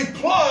immediately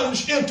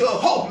plunged into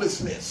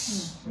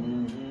hopelessness.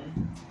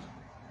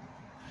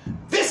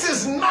 This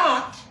is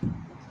not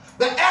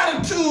the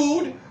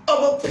attitude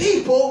of a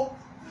people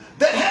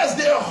that has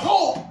their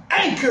hope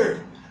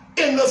anchored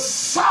in the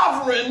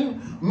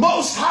sovereign,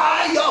 most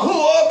high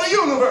Yahuwah of the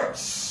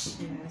universe.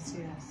 Yes,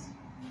 yes.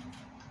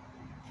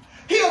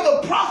 Here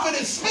the prophet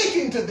is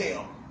speaking to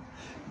them,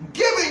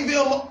 giving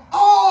them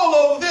all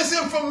of this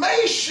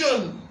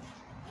information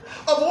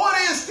of what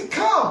is to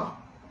come.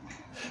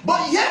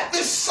 But yet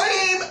this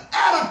same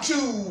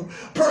attitude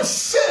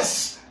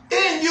persists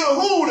in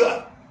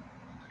Yahuwah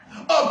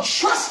of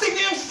trusting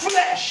in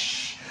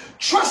flesh,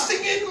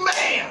 trusting in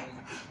man,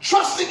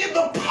 trusting in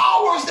the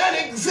powers that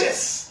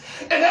exist,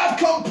 and have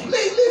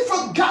completely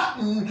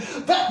forgotten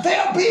that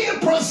they're being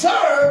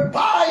preserved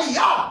by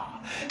Yah,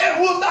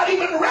 and will not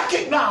even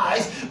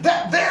recognize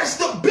that their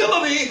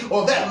stability,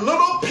 or that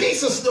little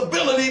piece of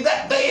stability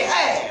that they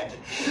had,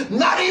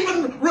 not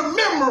even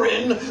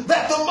remembering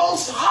that the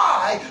Most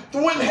High,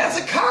 when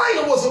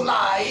Hezekiah was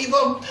alive,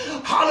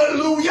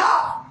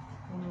 hallelujah,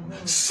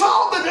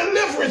 saw the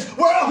deliverance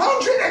where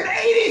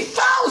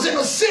 180,000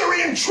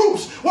 Assyrian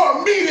troops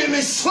were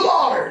immediately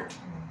slaughtered.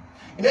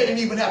 And they didn't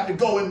even have to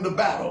go into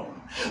battle.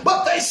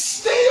 But they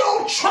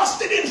still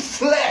trusted in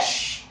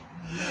flesh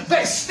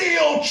They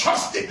still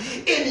trusted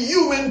in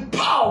human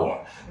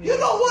power. You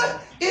know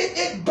what?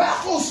 It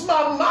baffles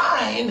my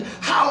mind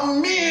how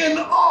men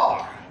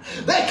are.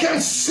 They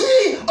can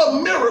see a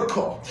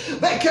miracle.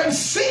 They can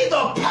see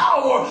the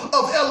power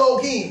of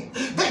Elohim.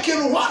 They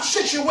can watch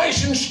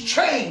situations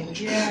change.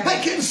 Yes.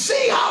 They can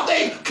see how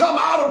they come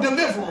out of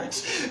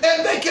deliverance.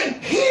 And they can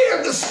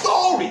hear the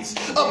stories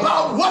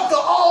about what the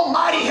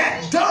Almighty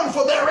had done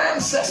for their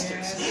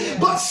ancestors. Yes.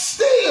 But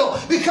still,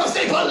 because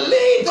they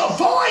believe the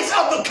voice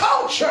of the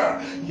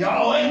culture,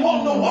 y'all ain't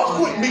wanting to walk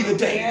with me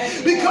today.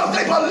 Because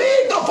they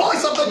believe the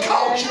voice of the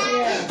culture.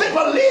 They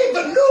believe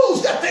the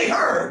news that they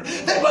heard.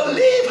 They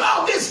believe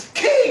how this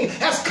king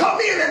has come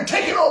in and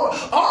taken over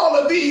all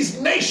of these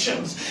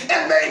nations,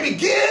 and they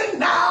begin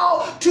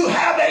now to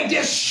have a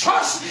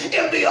distrust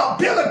in the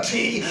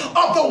ability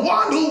of the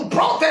one who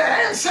brought their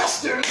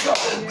ancestors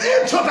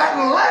into that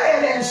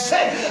land and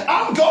said,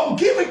 I'm going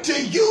to give it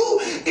to you,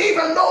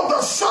 even though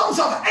the sons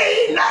of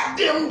Anak,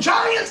 them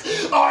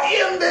giants, are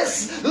in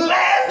this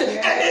land,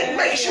 and it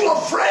makes you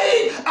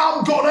afraid.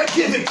 I'm going to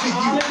give it to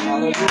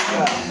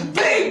you.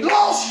 They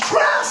lost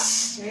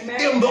trust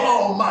in the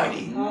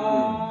Almighty.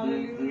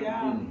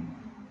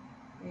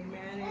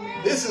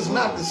 This is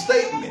not the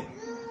statement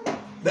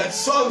that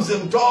sons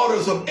and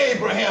daughters of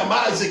Abraham,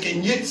 Isaac,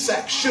 and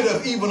Yitzhak should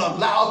have even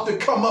allowed to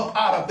come up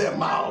out of their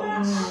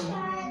mouths.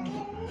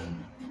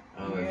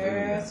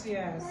 Yes,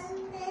 yes.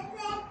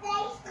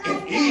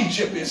 If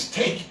Egypt is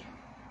taken,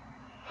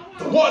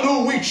 the one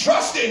whom we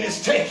trust in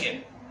is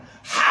taken,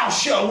 how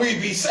shall we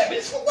be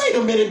saved? Wait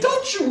a minute,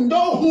 don't you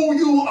know who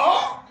you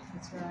are?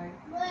 That's right.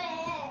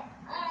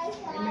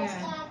 Amen.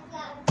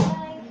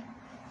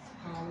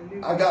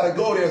 I gotta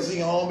go there,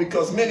 Zion,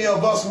 because many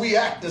of us, we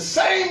act the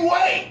same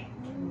way.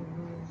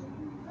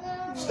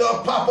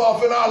 Stuff pop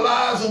off in our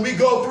lives and we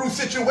go through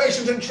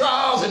situations and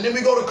trials and then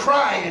we go to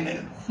crying.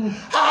 And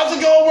how's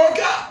it gonna work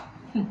out?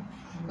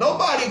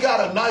 Nobody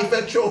got a knife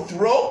at your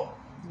throat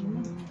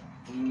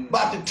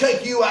about to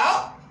take you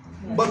out,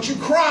 but you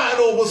crying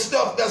over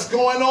stuff that's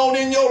going on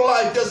in your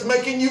life that's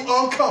making you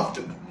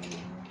uncomfortable.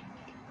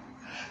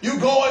 You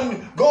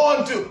going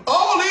to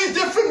all these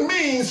different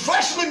means,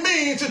 fleshly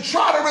means, to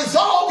try to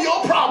resolve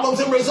your problems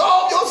and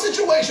resolve your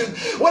situation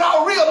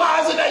without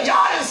realizing that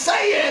Yah is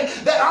saying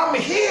that I'm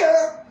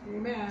here.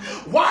 Amen.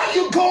 Why are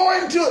you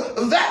going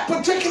to that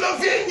particular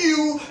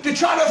venue to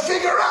try to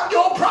figure out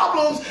your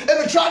problems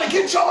and to try to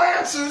get your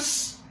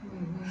answers?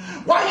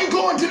 Why are you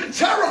going to the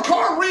tarot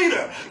card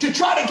reader to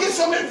try to get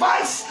some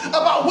advice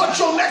about what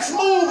your next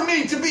move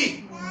needs to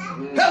be?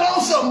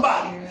 Hello,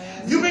 somebody.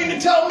 You mean to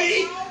tell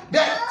me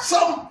that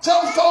some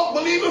folk,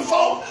 believing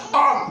folk,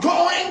 are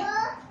going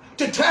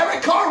to tarot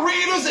card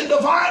readers and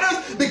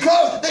diviners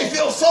because they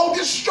feel so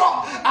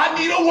distraught? I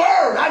need a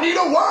word. I need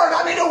a word.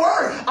 I need a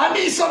word. I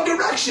need some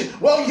direction.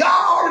 Well, Yah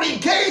already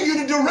gave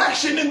you the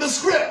direction in the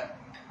script.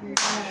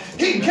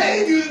 He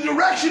gave you the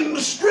direction in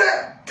the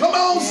script. Come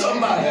on,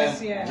 somebody.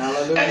 Yes, yes.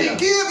 And he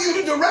gave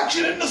you the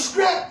direction in the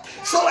script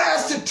so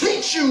as to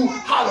teach you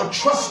how to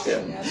trust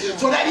him.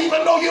 So that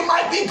even though you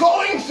might be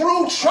going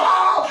through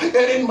trial and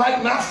it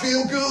might not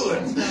feel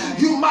good,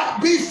 you might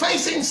be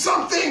facing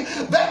something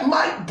that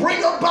might bring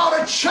about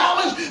a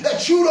challenge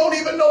that you don't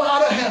even know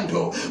how to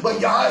handle.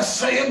 But Yah is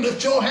saying,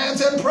 lift your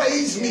hands and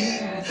praise me.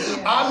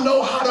 I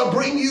know how to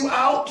bring you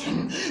out.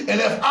 And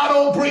if I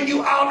don't bring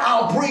you out,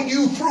 I'll bring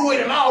you through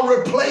it and I'll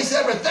replace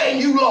everything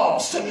you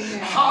lost.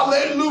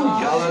 Hallelujah.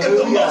 If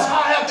the Most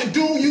High have to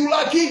do you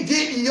like he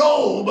did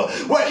Job,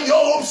 where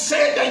Job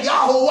said that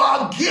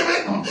Yahuwah give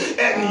it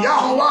and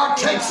Yahuwah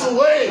takes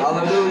away.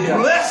 Hallelujah.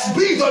 Blessed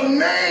be the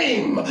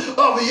name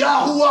of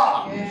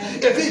Yahuwah.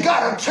 If he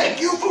got to take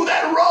you through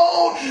that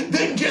road,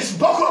 then just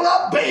buckle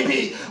up,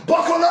 baby.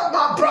 Buckle up,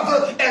 my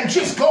brother, and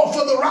just go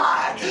for the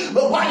ride.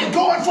 But while you're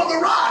going for the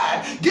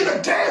ride, get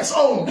a dance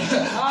on.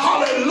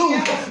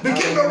 Hallelujah.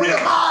 Begin to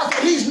realize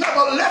that he's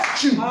never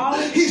left you.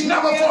 He's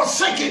never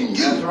forsaken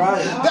you.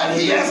 That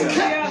he has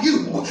kept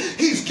you.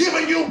 He's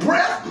given you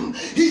breath.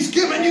 He's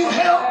given you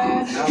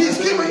help. He's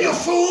given you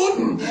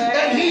food.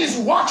 And he's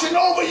watching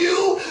over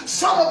you.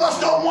 Some of us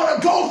don't want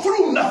to go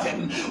through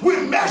nothing.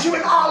 We're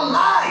measuring our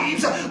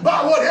lives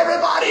by what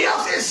everybody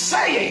else is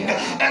saying.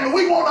 And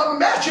we want to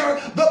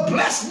measure the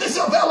blessedness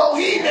of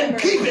Elohim in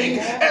keeping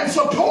and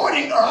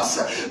supporting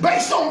us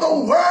based on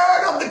the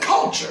word of the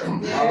culture.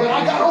 But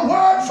I got a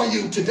word for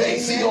you today,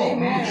 Zion.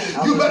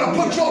 You better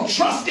put your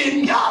trust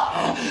in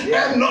Yah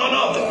and none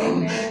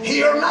other.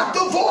 Hear not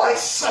the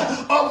voice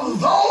of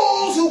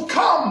those who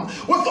come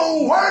with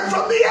a word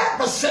from the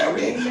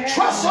adversary.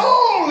 Trust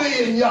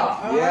only in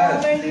Yah.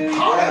 Yes.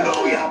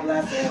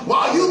 Hallelujah.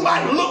 While you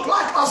might look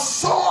like a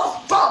sore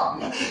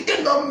thumb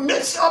in the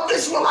midst of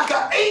this one, like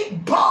an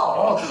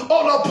 8-ball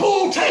on a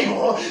pool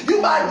table,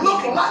 you might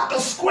look like the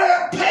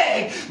square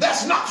peg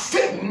that's not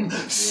fitting.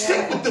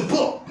 Stick with the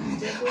book.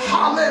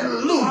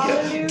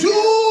 Hallelujah. Do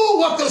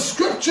what the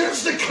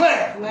scriptures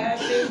declare,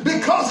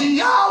 because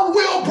Yah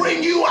will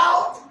bring you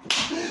out.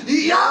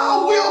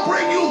 Yah will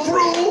bring you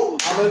through.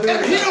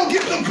 And he'll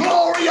get the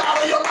glory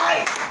out of your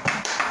life.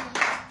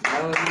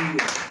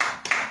 Hallelujah.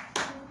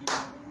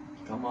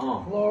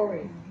 on.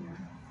 Glory.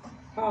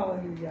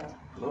 Hallelujah.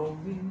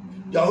 Glory.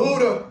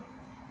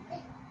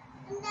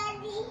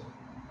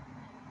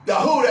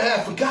 Yahuwah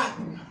had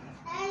forgotten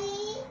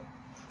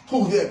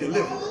who their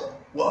deliverer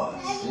was.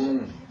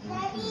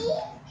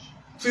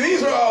 See,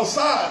 these are all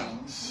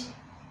signs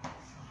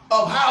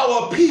of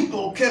how a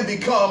people can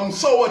become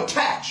so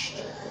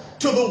attached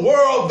to the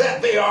world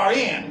that they are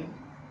in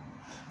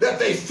that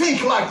they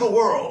think like the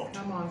world.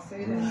 Come on,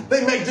 say that.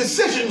 They make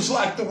decisions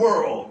like the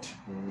world.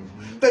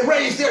 They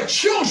raise their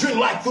children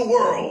like the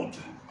world.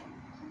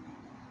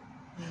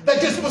 They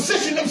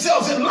disposition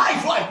themselves in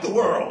life like the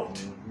world.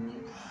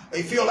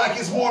 They feel like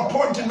it's more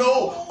important to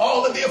know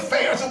all of the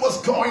affairs of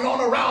what's going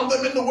on around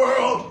them in the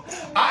world.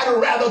 I'd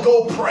rather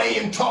go pray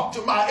and talk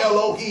to my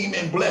Elohim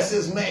and bless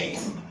his name.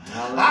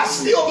 I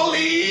still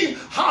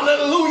believe,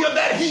 hallelujah,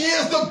 that he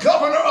is the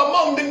governor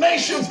among the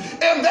nations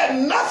and that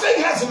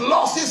nothing has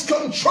lost his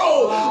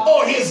control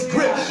or his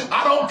grip.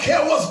 I don't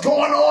care what's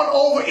going on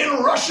over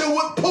in Russia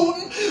with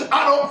Putin.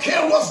 I don't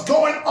care what's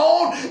going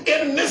on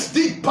in this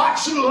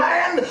debauched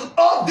land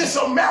of this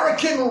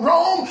American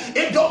Rome.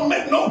 It don't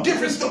make no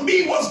difference to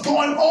me what's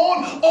going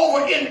on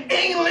over in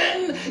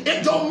England.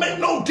 It don't make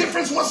no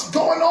difference what's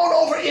going on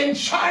over in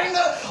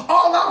China.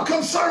 All I'm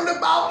concerned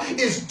about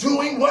is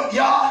doing what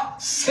Yah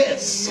says.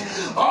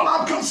 All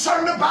I'm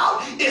concerned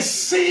about is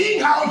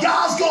seeing how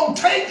Yah's going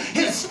to take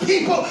his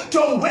people to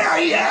where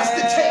he has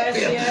to take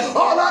them.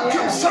 All I'm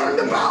concerned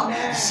about,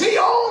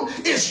 Zion,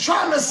 is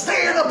trying to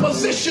stay in a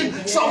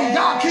position so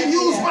Yah can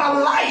use my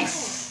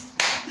life.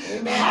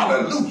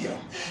 Hallelujah.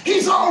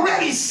 He's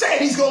already said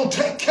he's going to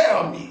take care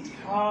of me.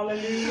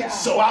 Hallelujah.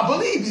 So I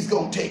believe he's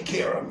going to take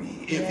care of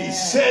me. If he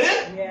said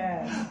it,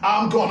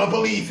 I'm going to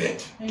believe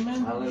it.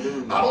 Amen.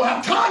 Hallelujah. I don't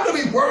have time to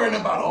be worrying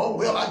about, oh,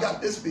 well, I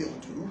got this bill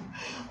too.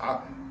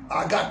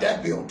 I got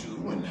that bill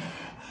too. And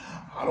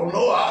I don't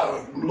know,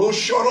 I'm a little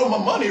short on my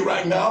money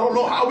right now. I don't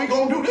know how we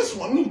going to do this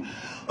one.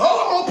 Oh,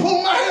 I'm going to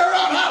pull my hair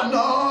out.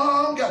 No,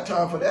 I don't got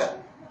time for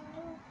that.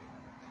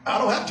 I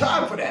don't have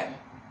time for that.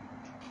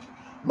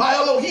 My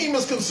Elohim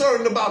is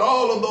concerned about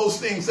all of those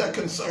things that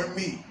concern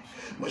me.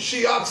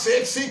 Mashiach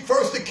said, seek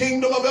first the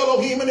kingdom of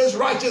Elohim and his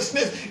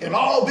righteousness, and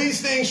all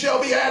these things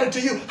shall be added to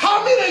you.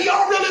 How many of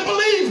y'all really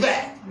believe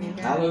that?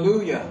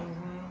 Hallelujah.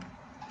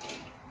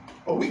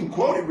 Oh, we can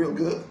quote it real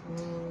good.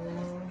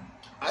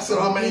 I said,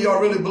 how many of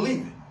y'all really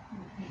believe it?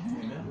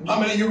 How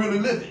many of you really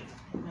live it?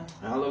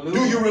 Hallelujah.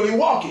 Do you really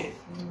walk it?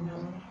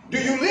 Do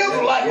you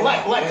live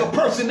like a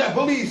person that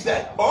believes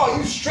that? Or are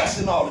you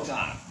stressing all the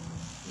time?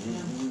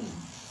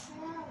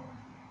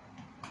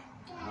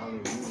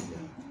 Hallelujah.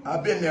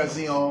 I've been there,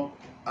 Zion.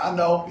 I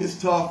know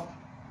it's tough.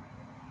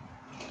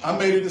 I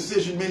made a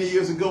decision many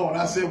years ago, and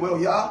I said, well,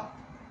 Yah,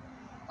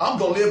 I'm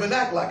going to live and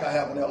act like I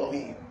have an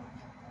Elohim.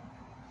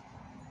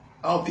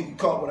 I don't think you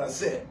caught what I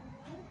said.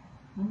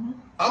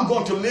 I'm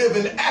going to live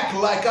and act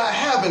like I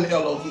have an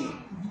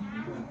Elohim.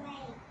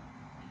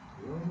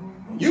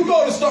 You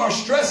go to start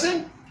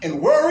stressing and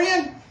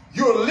worrying,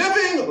 you're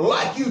living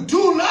like you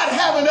do not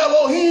have an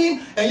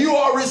Elohim, and you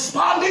are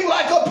responding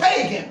like a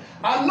pagan.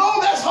 I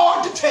know that's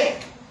hard to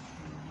take.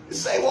 You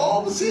say, well,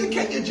 overseer,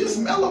 can you just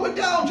mellow it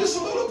down just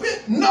a little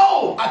bit?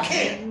 No, I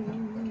can't.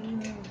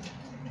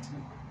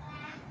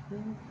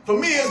 For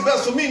me, it's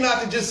best for me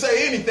not to just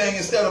say anything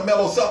instead of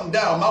mellow something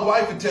down. My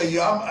wife would tell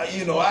you, I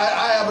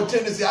have a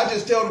tendency, I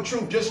just tell the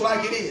truth just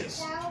like it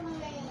is.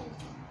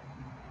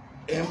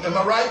 Am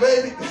I right,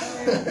 baby?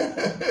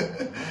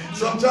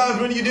 Sometimes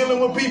when you're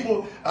dealing with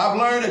people, I've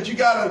learned that you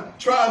got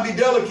to try and be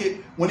delicate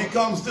when it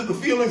comes to the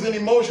feelings and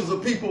emotions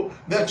of people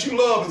that you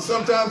love. And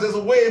sometimes there's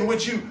a way in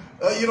which you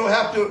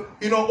have to,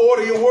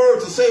 order your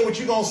words to say what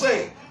you're going to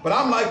say. But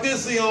I'm like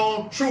this,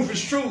 truth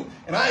is truth.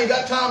 And I ain't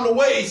got time to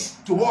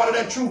waste to water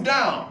that truth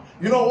down.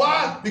 You know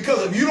why?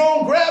 Because if you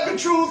don't grab the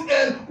truth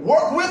and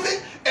work with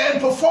it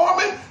and perform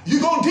it,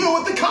 you're going to deal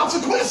with the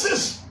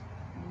consequences.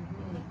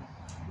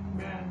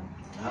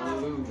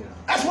 Hallelujah.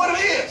 That's what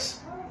it is.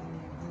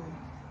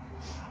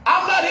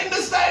 I'm not in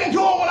this thing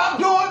doing what I'm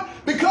doing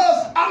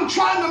because I'm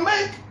trying to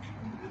make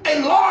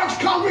a large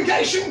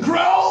congregation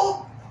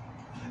grow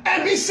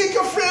and be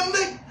seeker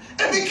friendly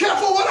and be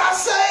careful what I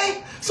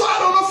say so I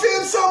don't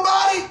offend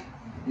somebody.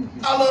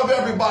 I love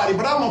everybody,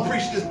 but I'm going to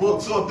preach this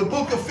book. So if the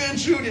book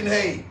offends you, then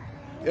hey,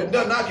 there's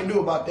nothing I can do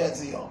about that,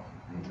 Zion.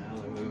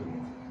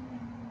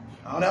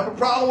 I don't have a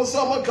problem with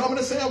someone coming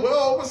and saying,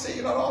 well,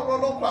 I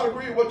don't quite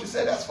agree with what you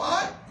said. That's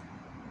fine.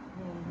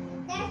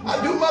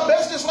 I do my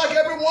best, just like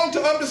everyone,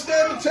 to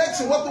understand the text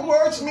and what the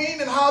words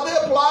mean and how they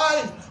apply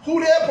and who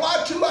they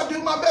apply to. I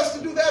do my best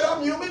to do that.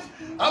 I'm human.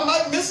 I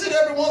might miss it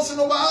every once in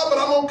a while, but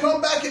I'm going to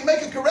come back and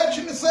make a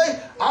correction and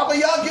say, Abba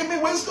Yah, give me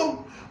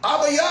wisdom.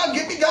 Abba Yah,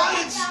 give me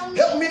guidance.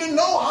 Help me to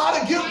know how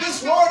to give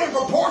this word in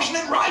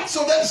proportionate right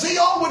so that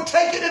Zion would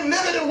take it and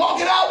live it and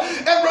walk it out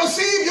and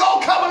receive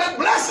your covenant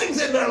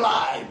blessings in their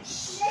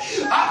lives.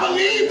 I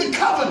believe the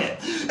covenant.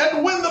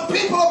 And when the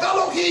people of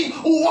Elohim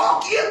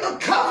walk in the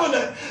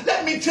covenant,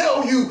 let me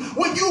tell you,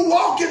 when you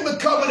walk in the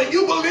covenant,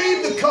 you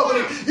believe the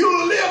covenant,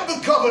 you live the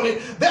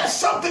covenant, there's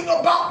something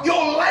about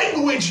your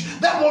language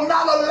that will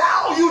not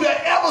allow you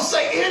to ever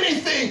say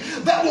anything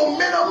that will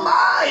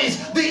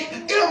minimize the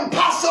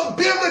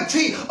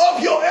impossibility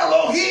of your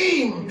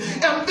Elohim.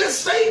 And this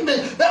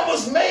statement that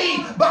was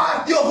made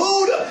by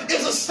Yahuwah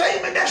is a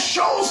statement that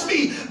shows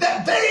me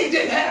that they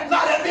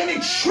not have any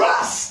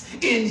trust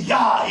in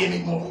Yah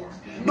anymore.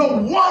 No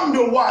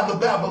wonder why the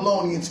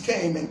Babylonians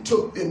came and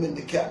took them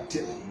into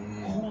captivity.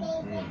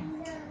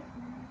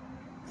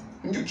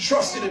 And you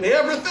trusted in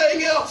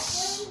everything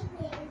else.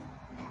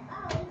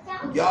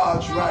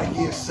 Yah's right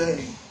here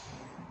saying,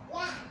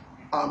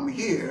 I'm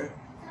here.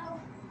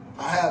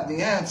 I have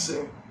the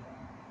answer.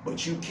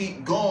 But you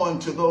keep going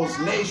to those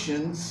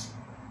nations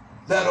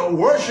that are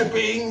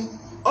worshiping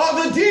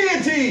other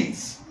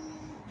deities.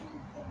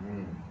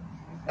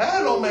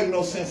 That don't make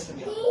no sense to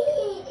me.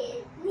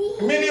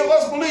 Many of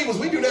us believers,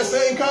 we do that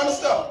same kind of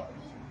stuff.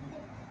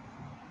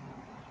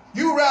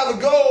 You'd rather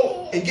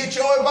go and get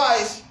your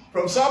advice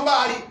from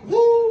somebody.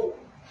 Woo!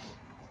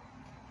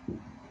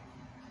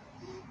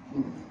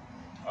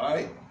 All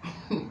right.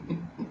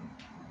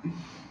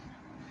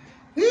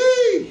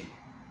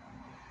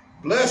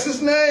 Bless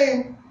his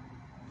name.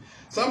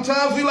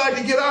 Sometimes we like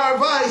to get our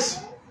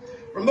advice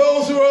from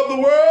those who are of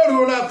the world,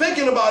 who are not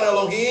thinking about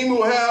Elohim,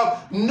 who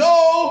have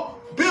no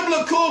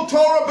biblical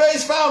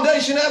Torah-based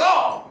foundation at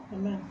all.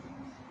 Amen.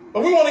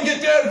 But we want to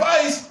get their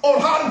advice on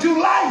how to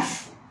do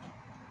life.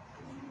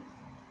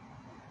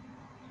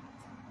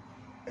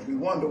 And we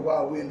wonder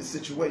why we're in the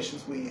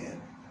situations we're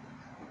in.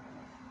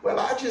 Well,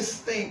 I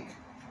just think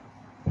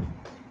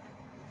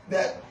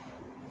that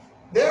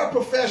they're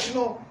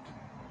professional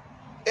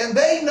and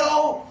they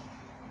know.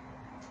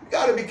 You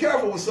got to be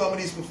careful with some of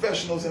these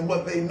professionals and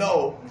what they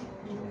know,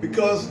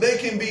 because they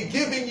can be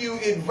giving you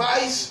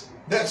advice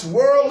that's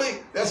worldly,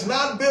 that's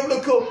not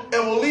biblical,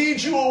 and will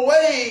lead you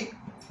away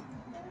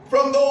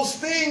from those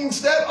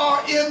things that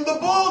are in the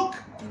book.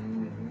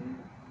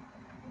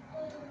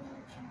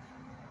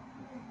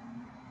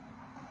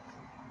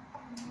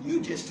 You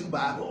just too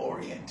Bible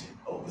oriented,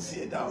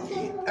 Overseer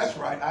Donkey. That's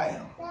right, I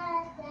am.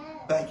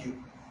 Thank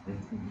you.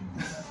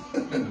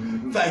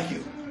 Thank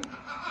you.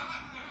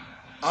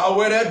 I'll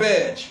wear that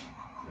badge.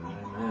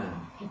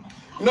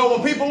 You know,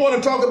 when people want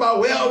to talk about,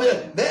 well,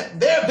 they're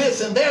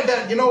this and they're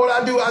that, you know what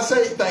I do? I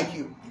say, thank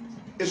you.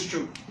 It's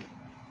true.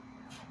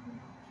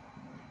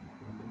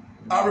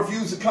 I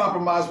refuse to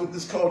compromise with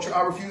this culture.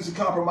 I refuse to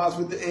compromise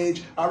with the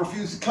age. I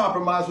refuse to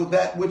compromise with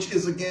that which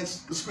is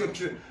against the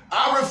scripture.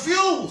 I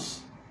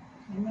refuse.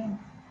 Amen.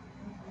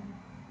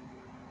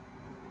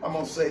 I'm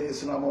going to say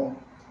this and I'm going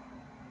to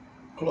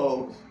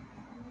close.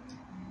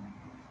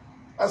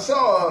 I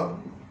saw a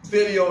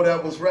video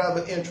that was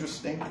rather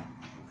interesting.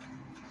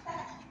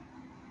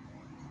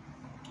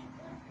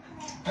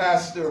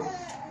 Pastor,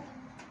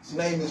 his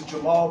name is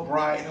Jamal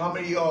Bryant. How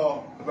many of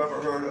y'all have ever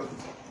heard of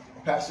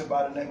a pastor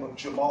by the name of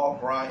Jamal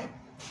Bryant?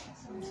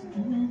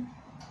 Mm-hmm.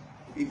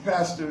 He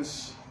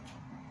pastors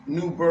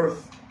New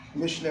Birth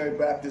Missionary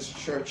Baptist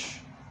Church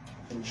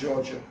in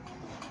Georgia.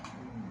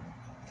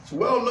 He's a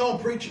well-known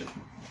preacher.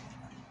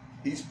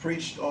 He's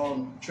preached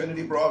on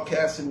Trinity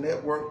Broadcasting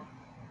Network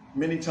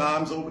many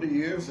times over the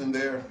years in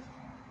their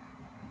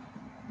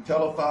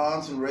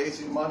telethons and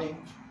raising money.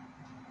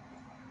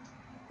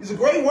 He's a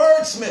great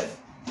wordsmith.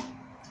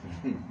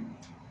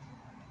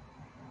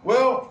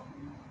 Well,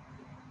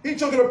 he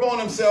took it upon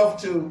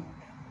himself to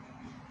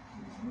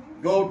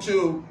go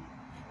to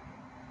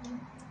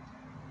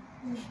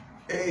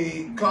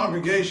a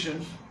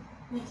congregation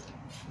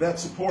that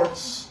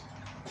supports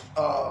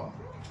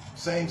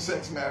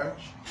same-sex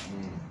marriage.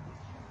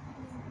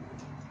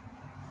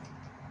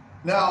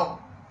 Now,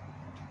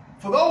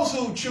 for those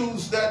who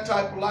choose that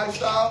type of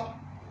lifestyle,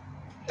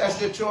 that's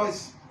their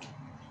choice.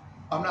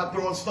 I'm not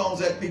throwing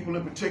stones at people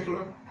in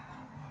particular.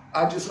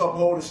 I just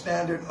uphold the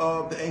standard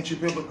of the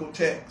ancient biblical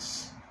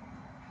texts.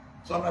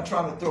 So I'm not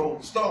trying to throw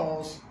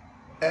stones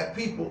at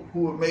people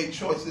who have made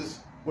choices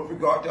with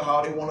regard to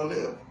how they want to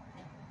live.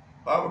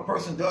 However a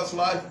person does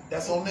life,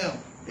 that's on them.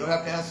 You'll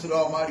have to answer to the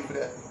Almighty for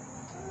that.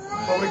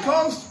 But when it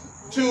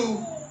comes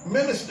to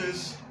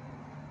ministers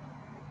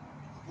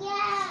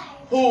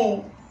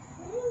who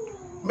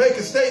make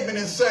a statement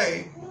and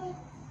say,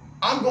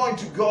 I'm going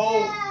to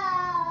go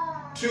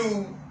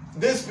to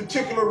this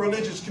particular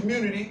religious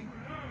community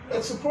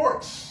that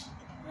supports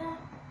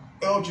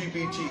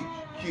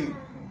LGBTQ,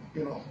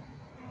 you know.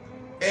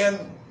 And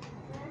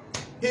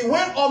he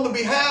went on the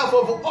behalf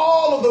of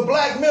all of the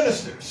black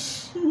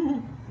ministers,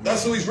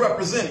 that's who he's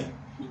representing,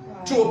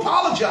 to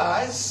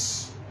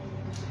apologize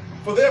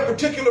for their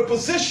particular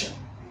position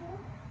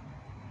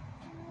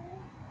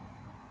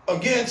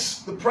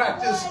against the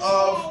practice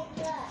of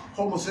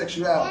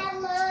homosexuality,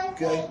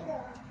 okay,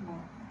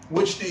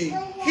 which the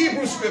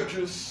Hebrew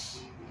scriptures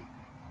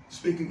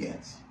speak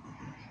against.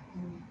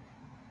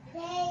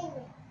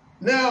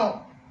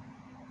 Now,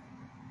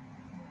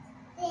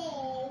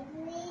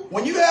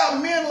 when you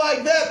have men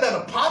like that that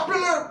are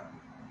popular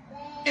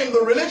in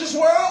the religious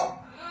world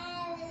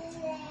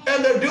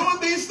and they're doing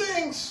these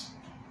things,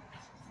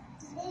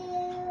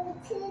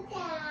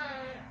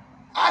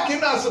 I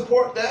cannot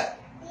support that.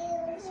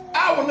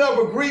 I will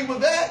never agree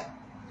with that.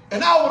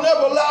 And I will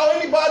never allow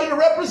anybody to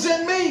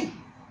represent me.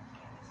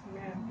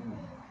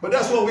 But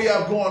that's what we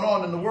have going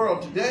on in the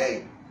world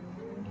today.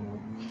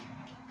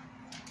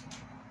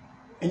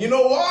 And you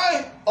know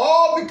why?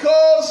 All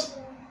because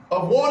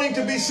of wanting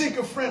to be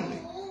seeker-friendly.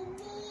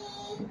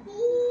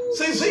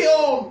 See,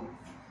 Zion,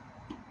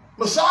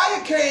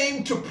 Messiah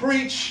came to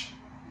preach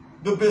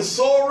the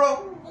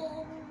Besorah.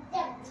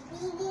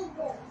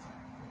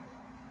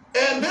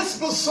 And this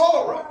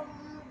Besorah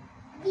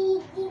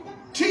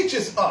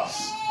teaches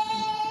us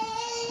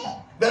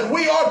that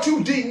we are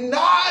to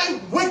deny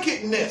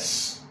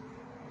wickedness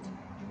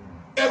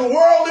and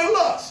worldly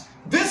lust.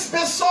 This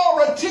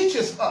Besorah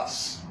teaches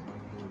us.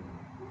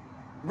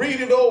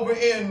 Read it over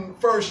in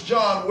 1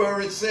 John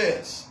where it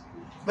says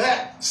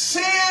that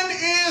sin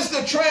is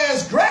the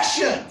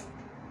transgression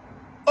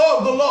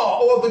of the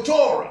law or the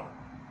Torah.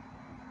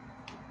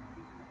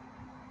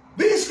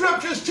 These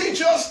scriptures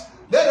teach us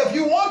that if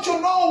you want to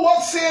know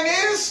what sin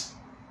is,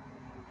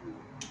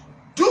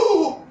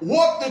 do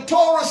what the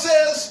Torah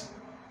says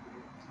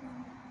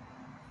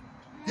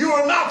you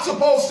are not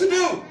supposed to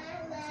do.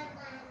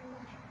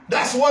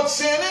 That's what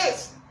sin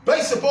is,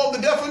 based upon the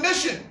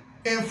definition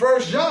in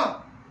 1 John.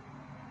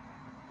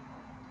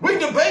 We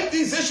debate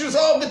these issues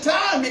all the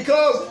time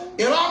because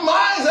in our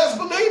minds as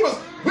believers,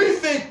 we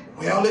think,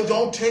 well, it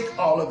don't take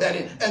all of that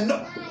in. And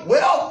no,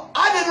 well,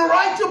 I didn't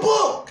write the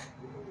book.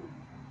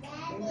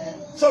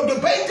 So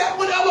debate that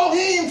with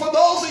Elohim for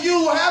those of you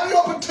who have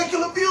your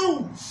particular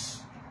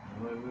views.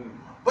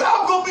 But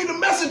I'm going to be the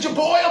messenger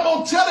boy. I'm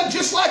going to tell it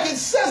just like it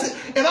says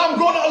it. And I'm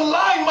going to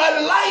align my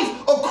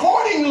life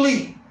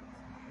accordingly.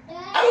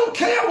 I don't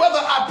care whether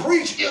I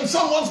preach in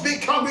someone's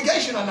big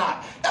congregation or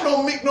not. That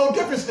don't make no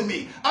difference to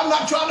me. I'm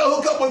not trying to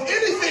hook up with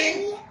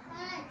anything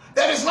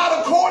that is not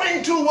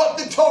according to what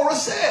the Torah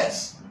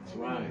says.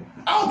 Right.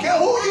 I don't care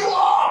who you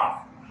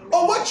are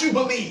or what you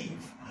believe.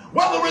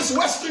 Whether it's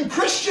Western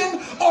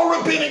Christian or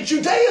Rabbinic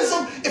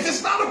Judaism, if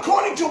it's not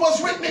according to what's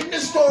written in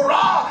this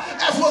Torah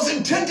as was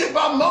intended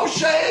by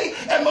Moshe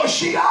and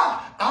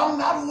Mashiach, I'm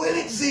not with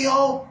it,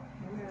 Zion.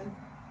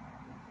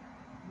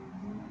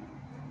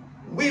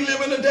 We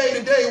live in a day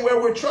today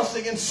where we're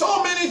trusting in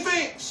so many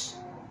things,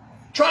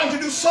 trying to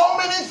do so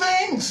many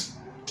things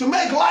to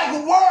make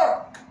life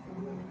work,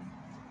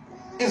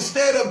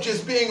 instead of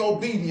just being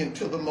obedient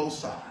to the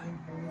Most High.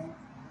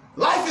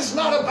 Life is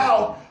not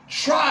about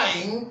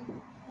trying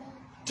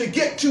to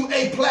get to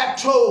a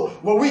plateau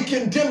where we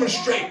can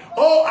demonstrate,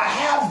 oh, I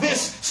have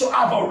this, so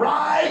I've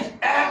arrived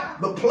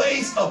at the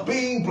place of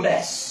being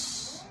blessed.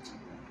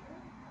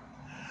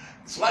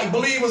 It's like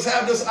believers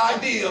have this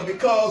idea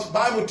because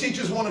Bible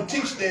teachers want to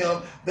teach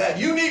them that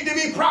you need to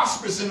be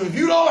prosperous, and if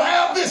you don't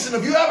have this, and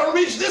if you haven't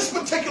reached this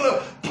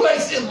particular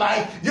place in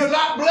life, you're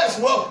not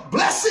blessed. Well,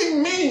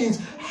 blessing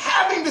means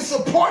having the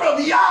support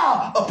of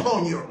Yah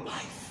upon your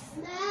life.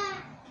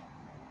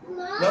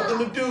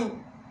 Nothing to do.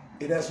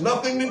 It has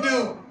nothing to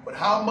do with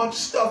how much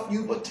stuff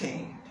you've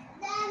attained.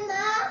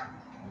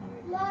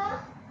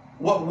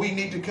 What we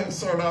need to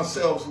concern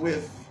ourselves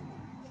with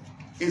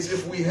is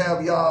if we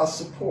have Yah's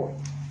support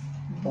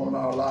on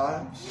our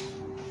lives.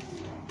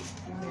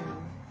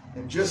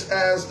 And just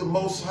as the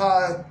Most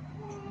High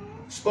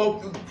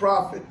spoke through the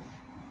prophet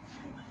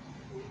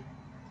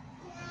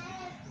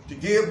to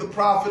give the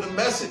prophet a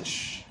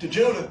message to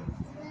Judah,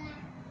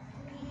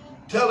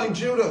 telling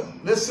Judah,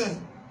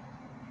 listen,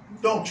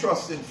 don't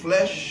trust in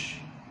flesh.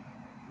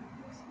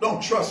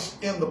 Don't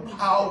trust in the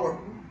power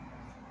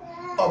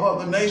of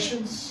other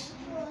nations.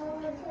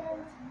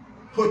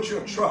 Put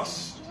your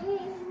trust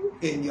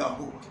in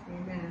Yahuwah.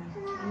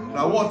 And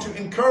I want to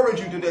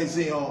encourage you today,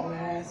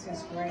 Zion.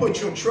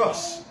 Put your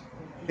trust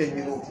in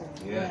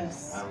Yahuwah.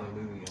 Yes.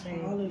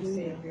 Hallelujah.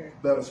 Hallelujah.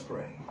 Let us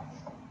pray.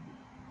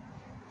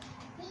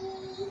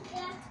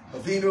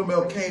 Avinu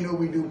Melkenu,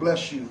 we do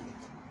bless you.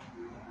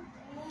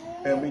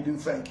 And we do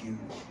thank you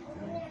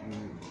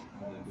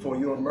for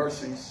your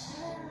mercies,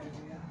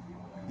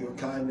 your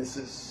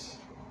kindnesses,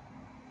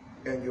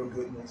 and your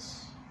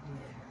goodness.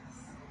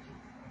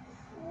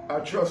 I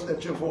trust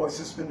that your voice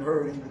has been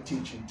heard in the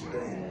teaching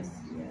today.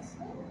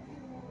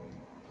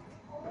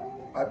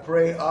 I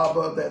pray,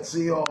 Abba, that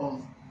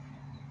Zion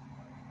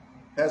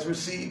has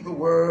received the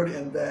word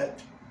and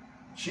that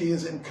she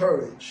is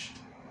encouraged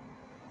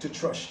to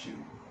trust you,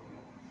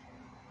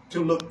 to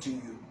look to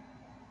you,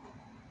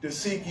 to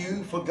seek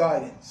you for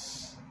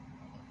guidance,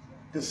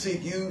 to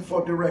seek you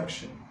for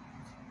direction,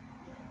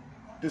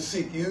 to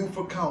seek you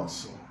for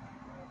counsel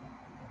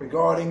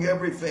regarding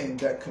everything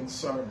that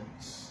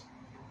concerns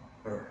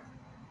her.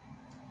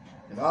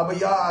 And Abba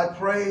Yah, I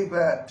pray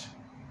that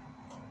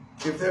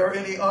if there are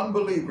any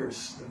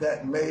unbelievers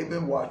that may have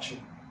been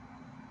watching,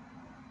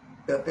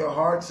 that their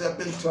hearts have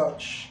been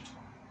touched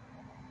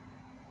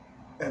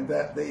and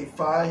that they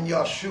find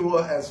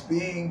Yahshua as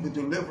being the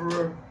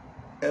deliverer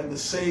and the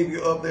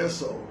savior of their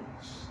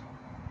souls,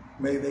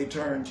 may they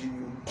turn to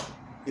you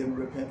in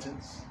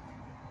repentance.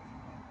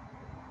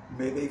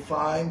 May they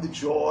find the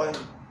joy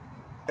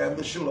and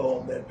the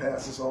shalom that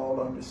passes all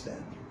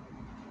understanding.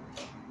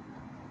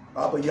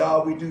 Abba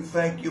Yah, we do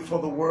thank you for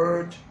the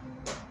word.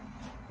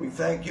 We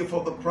thank you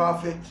for the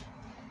prophet.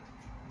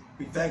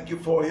 We thank you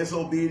for his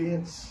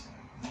obedience.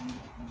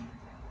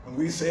 And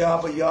we say,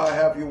 Abba Yah,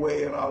 have your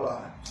way in our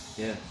lives.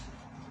 Yes.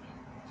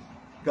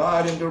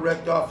 Guide and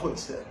direct our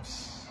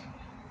footsteps.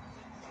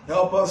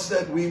 Help us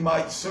that we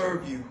might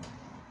serve you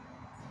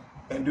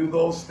and do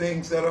those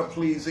things that are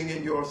pleasing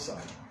in your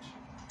sight.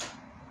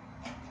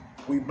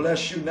 We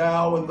bless you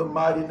now in the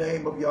mighty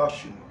name of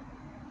Yahshua.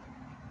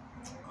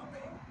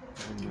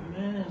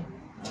 Amen.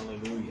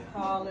 Hallelujah.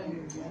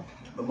 Hallelujah.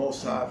 The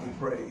Most High be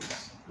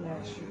praised.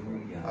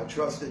 Hallelujah. I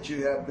trust that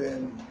you have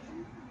been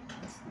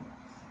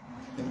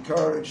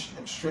encouraged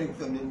and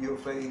strengthened in your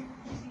faith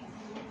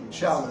and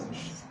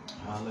challenged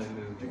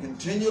Hallelujah. to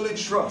continually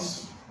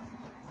trust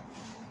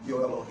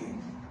your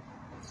Elohim.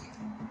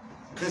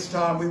 This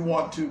time we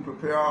want to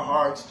prepare our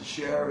hearts to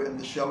share in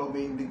the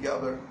Shalomim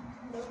together.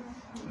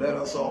 Let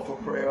us offer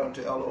prayer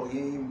unto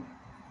Elohim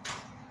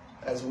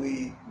as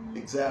we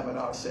examine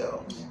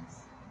ourselves.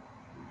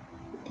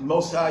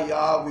 Most High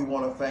Yah, we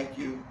want to thank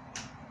you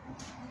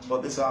for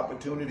this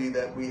opportunity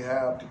that we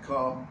have to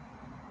come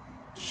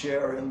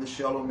share in the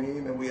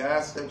Shalomim, and we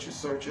ask that you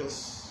search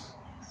us.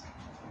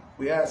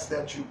 We ask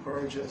that you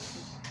purge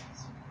us,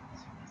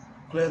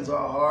 cleanse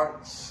our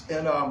hearts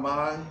and our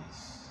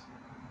minds.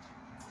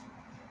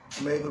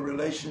 May the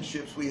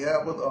relationships we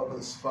have with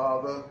others,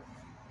 Father,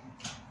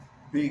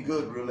 be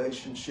good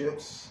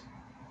relationships.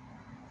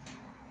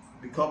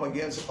 We come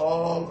against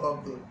all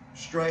of the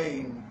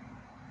strained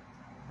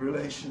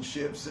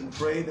relationships and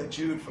pray that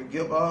you would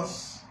forgive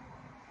us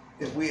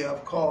if we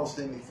have caused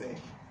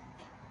anything.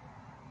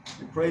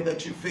 We pray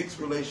that you fix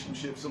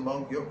relationships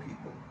among your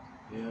people.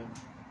 Yeah.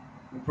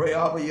 We pray,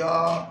 Abba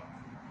Yah,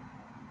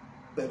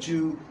 that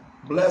you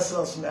bless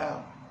us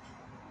now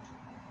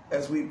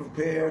as we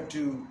prepare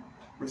to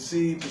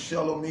receive the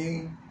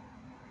Shalomim.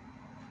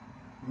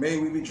 May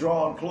we be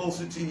drawn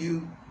closer to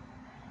you.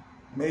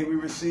 May we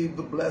receive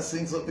the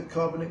blessings of the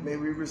covenant. May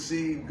we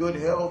receive good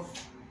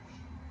health.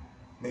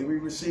 May we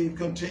receive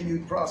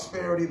continued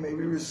prosperity. May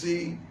we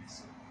receive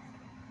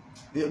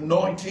the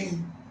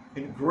anointing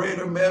in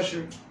greater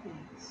measure,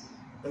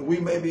 that we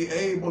may be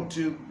able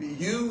to be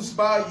used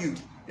by you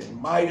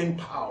in might and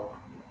power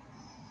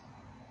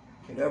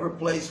in every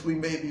place we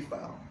may be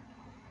found.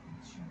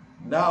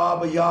 Now,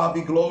 Abba Yah,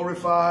 be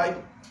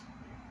glorified,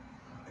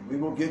 and we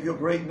will give your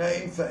great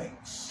name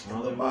thanks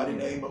in the mighty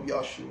name of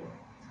Yahshua.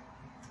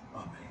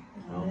 Amen.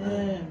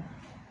 Amen.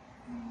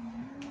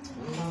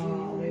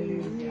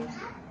 Hallelujah.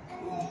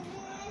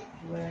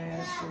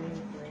 Bless your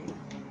great name.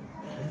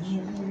 Bless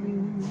your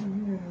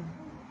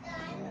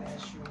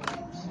bless your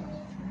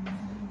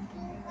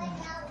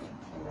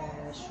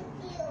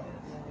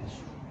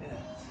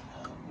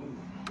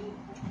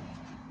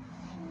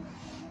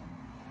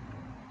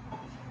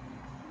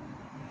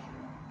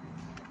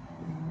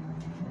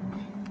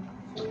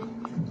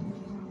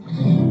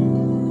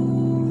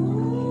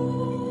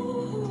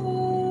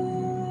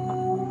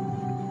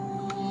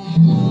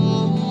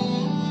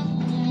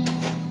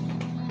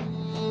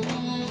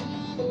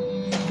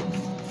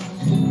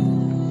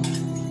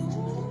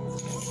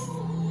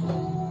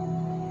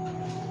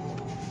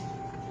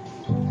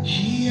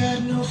He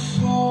had no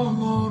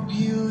form or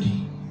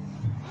beauty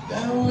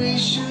that we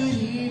should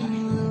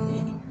even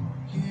look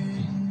at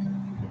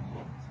him.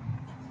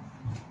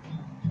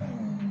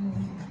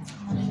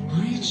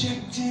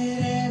 Rejected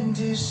and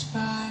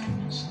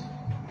despised,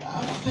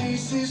 our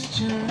faces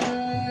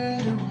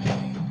turned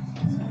away.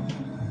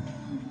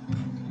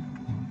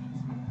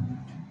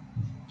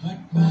 But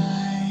by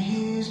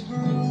his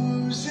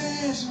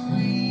bruises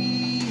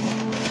we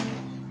were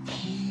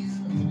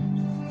healed.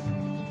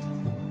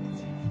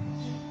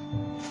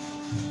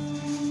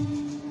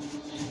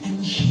 And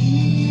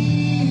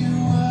he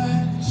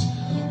was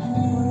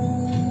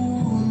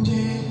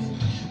wounded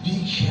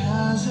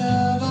because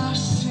of our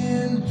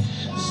sin,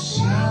 the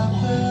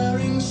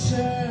suffering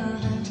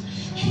servant.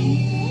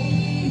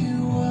 He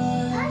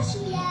was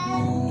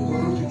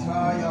wounded.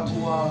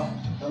 Yahuwah,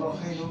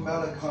 Eloheinu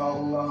melech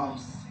haolam,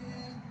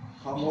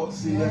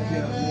 hamotzi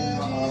lekeh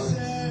haaretz.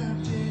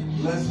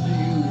 Blessed are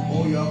you,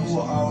 O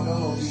Yahuwah, our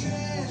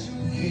Elohim,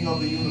 King of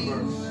the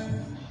universe,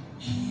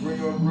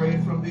 bringer of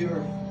bread from the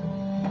earth.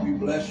 We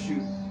bless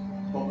you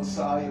for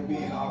Messiah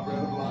being our bread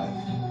of life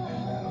and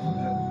manna from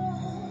heaven.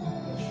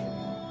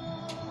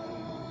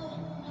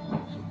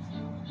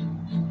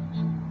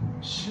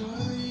 Bless you.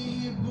 Surely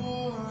he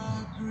bore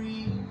our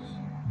grief,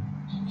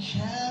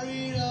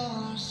 carried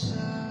our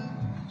sorrow.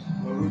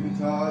 Baruch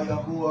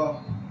Yahuwah,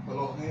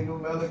 Eloheinu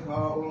melech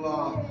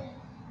haolam,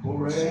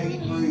 borei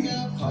pri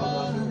haladeh.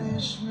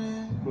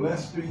 Punishment.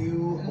 Blessed are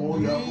you, O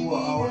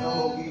Yahuwah, our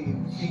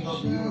Elohim, King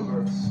of the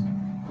universe,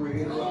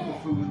 creator of the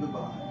fruit of the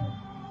vine.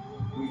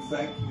 We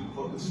thank you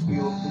for the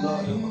spilled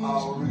blood of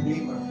our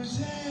Redeemer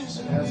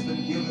that has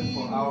been given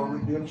for our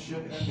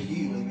redemption and the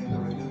healing in the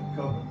renewed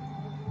covenant.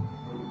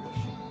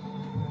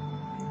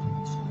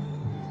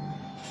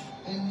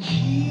 And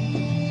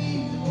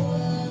he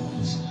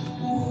was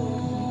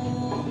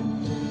wounded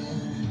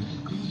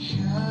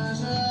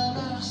because of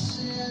our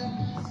sin,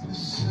 the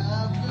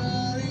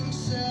suffering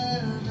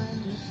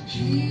servant.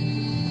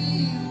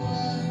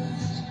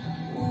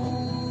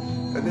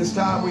 this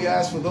time we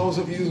ask for those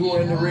of you who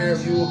are in the rear,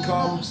 if you will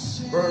come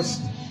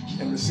first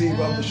and receive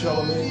of the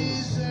shalom.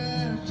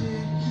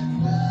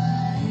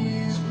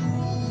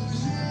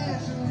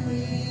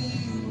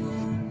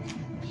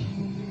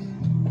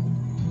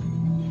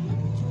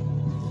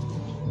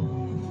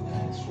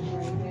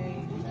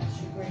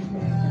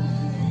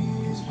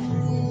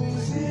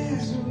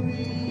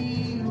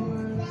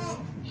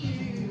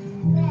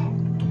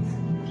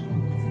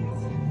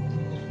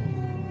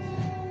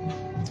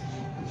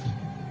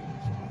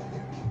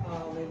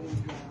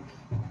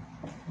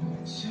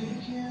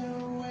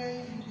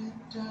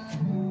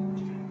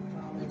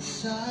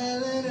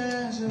 Silent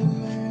as a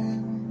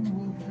lamb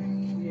will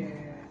bring.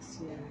 Yes,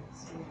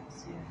 yes,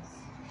 yes, yes.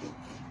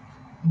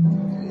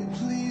 It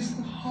pleased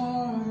the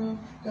heart of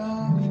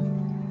God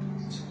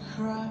to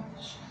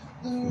crush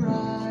the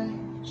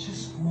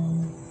righteous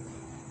one.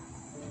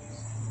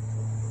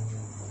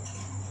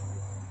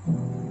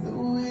 The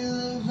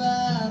will of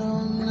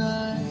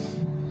Adonai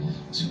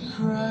to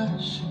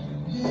crush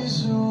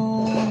his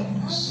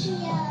own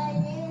son.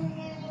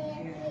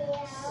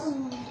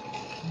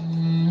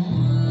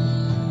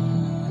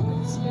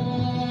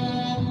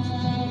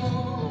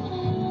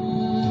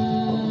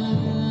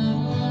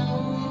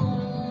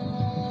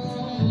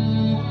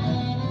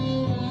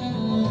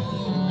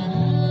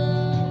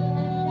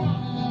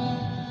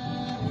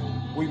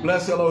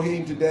 Bless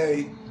Elohim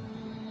today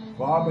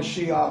for our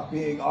Mashiach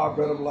being our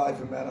bread of life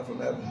and manna from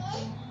heaven.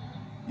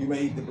 You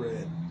may eat the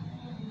bread.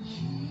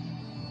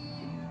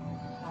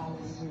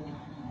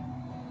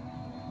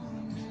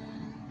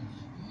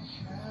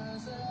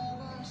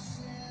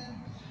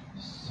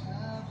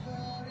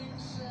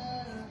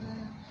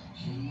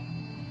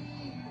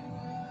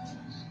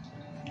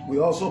 We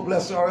also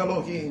bless our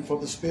Elohim for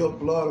the spilled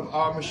blood of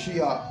our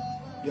Mashiach,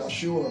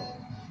 Yahshua,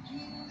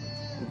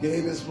 who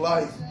gave his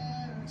life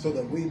so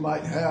that we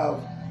might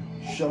have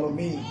shalom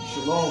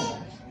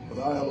with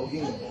our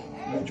Elohim.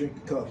 You may drink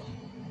the cup.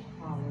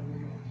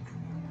 Hallelujah.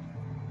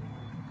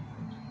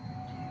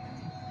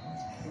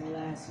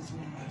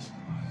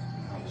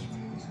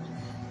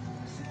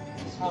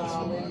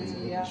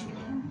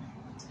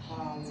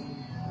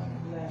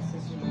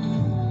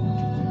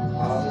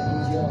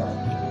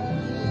 Hallelujah.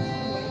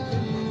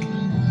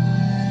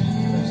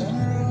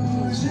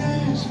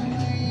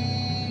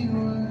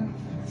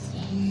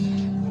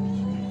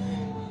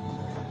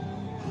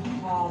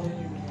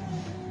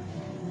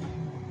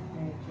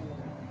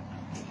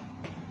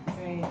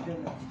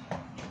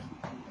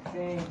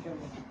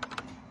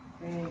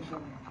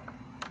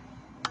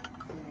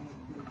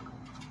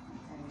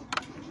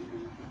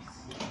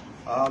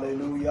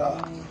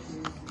 Hallelujah.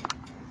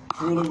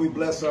 Truly we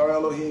bless our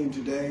Elohim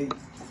today,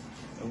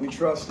 and we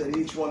trust that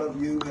each one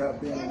of you have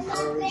been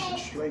encouraged and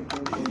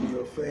strengthened in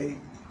your faith.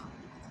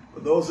 For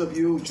those of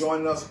you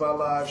joining us by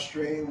live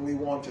stream, we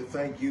want to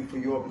thank you for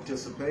your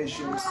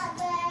participation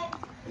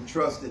and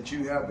trust that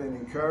you have been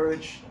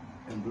encouraged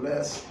and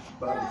blessed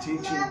by the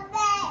teaching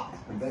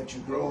and that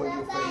you grow in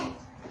your faith.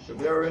 If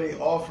there are any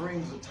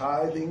offerings or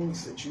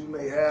tithings that you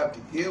may have to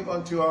give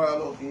unto our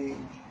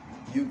Elohim,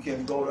 you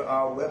can go to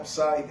our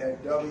website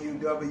at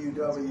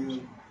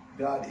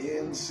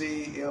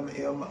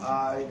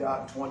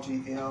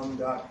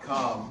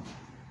www.ncmmi.20m.com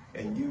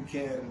and you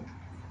can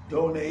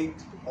donate.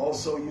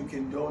 Also, you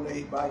can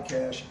donate by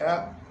Cash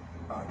App.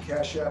 Our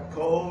Cash App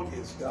code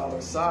is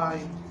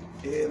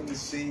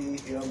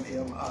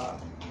 $NCMMI.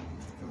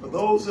 And for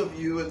those of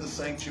you in the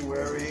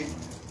sanctuary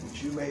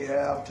that you may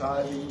have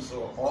tithings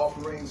or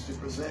offerings to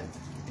present,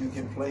 you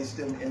can place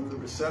them in the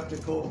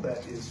receptacle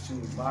that is to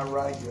my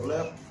right, your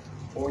left.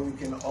 Or you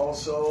can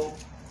also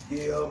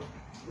give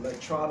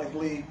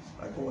electronically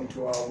by going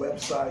to our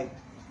website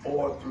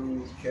or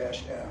through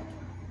Cash App.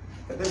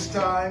 At this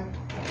time,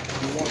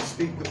 we want to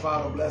speak the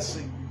final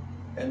blessing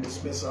and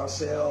dismiss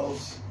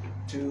ourselves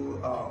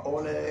to our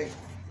oneg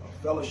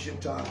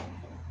fellowship time.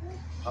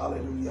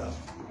 Hallelujah.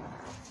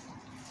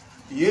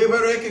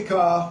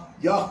 Yevarekeka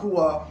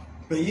Yahuwah,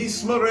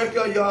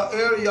 Be'yismareka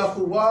Ya'er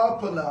Yahuwah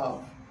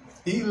Panav,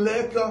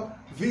 Ileka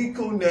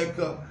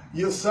Vikuneka,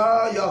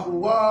 Yasa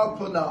Yahuwah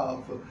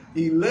Panav,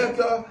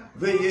 Ileka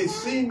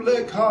Ve'yesim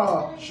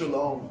Lekha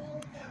Shalom.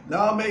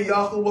 Now may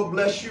Yahuwah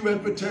bless you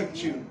and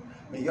protect you.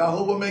 May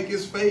Yahuwah make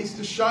his face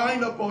to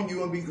shine upon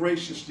you and be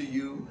gracious to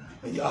you.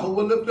 May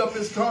Yahuwah lift up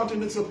his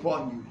countenance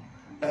upon you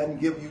and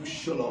give you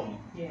shalom.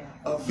 Yeah.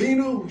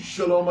 Avinu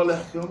shalom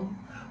aleichem.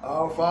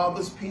 Our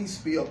Father's peace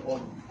be upon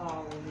you.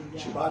 Hallelujah.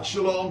 Shabbat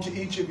shalom to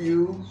each of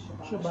you.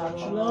 Shabbat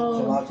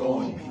shalom. Shabbat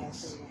go in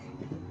peace.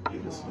 Be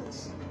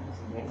dismissed.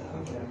 Amen.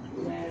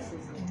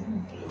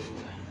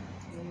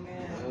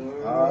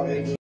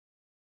 Hallelujah.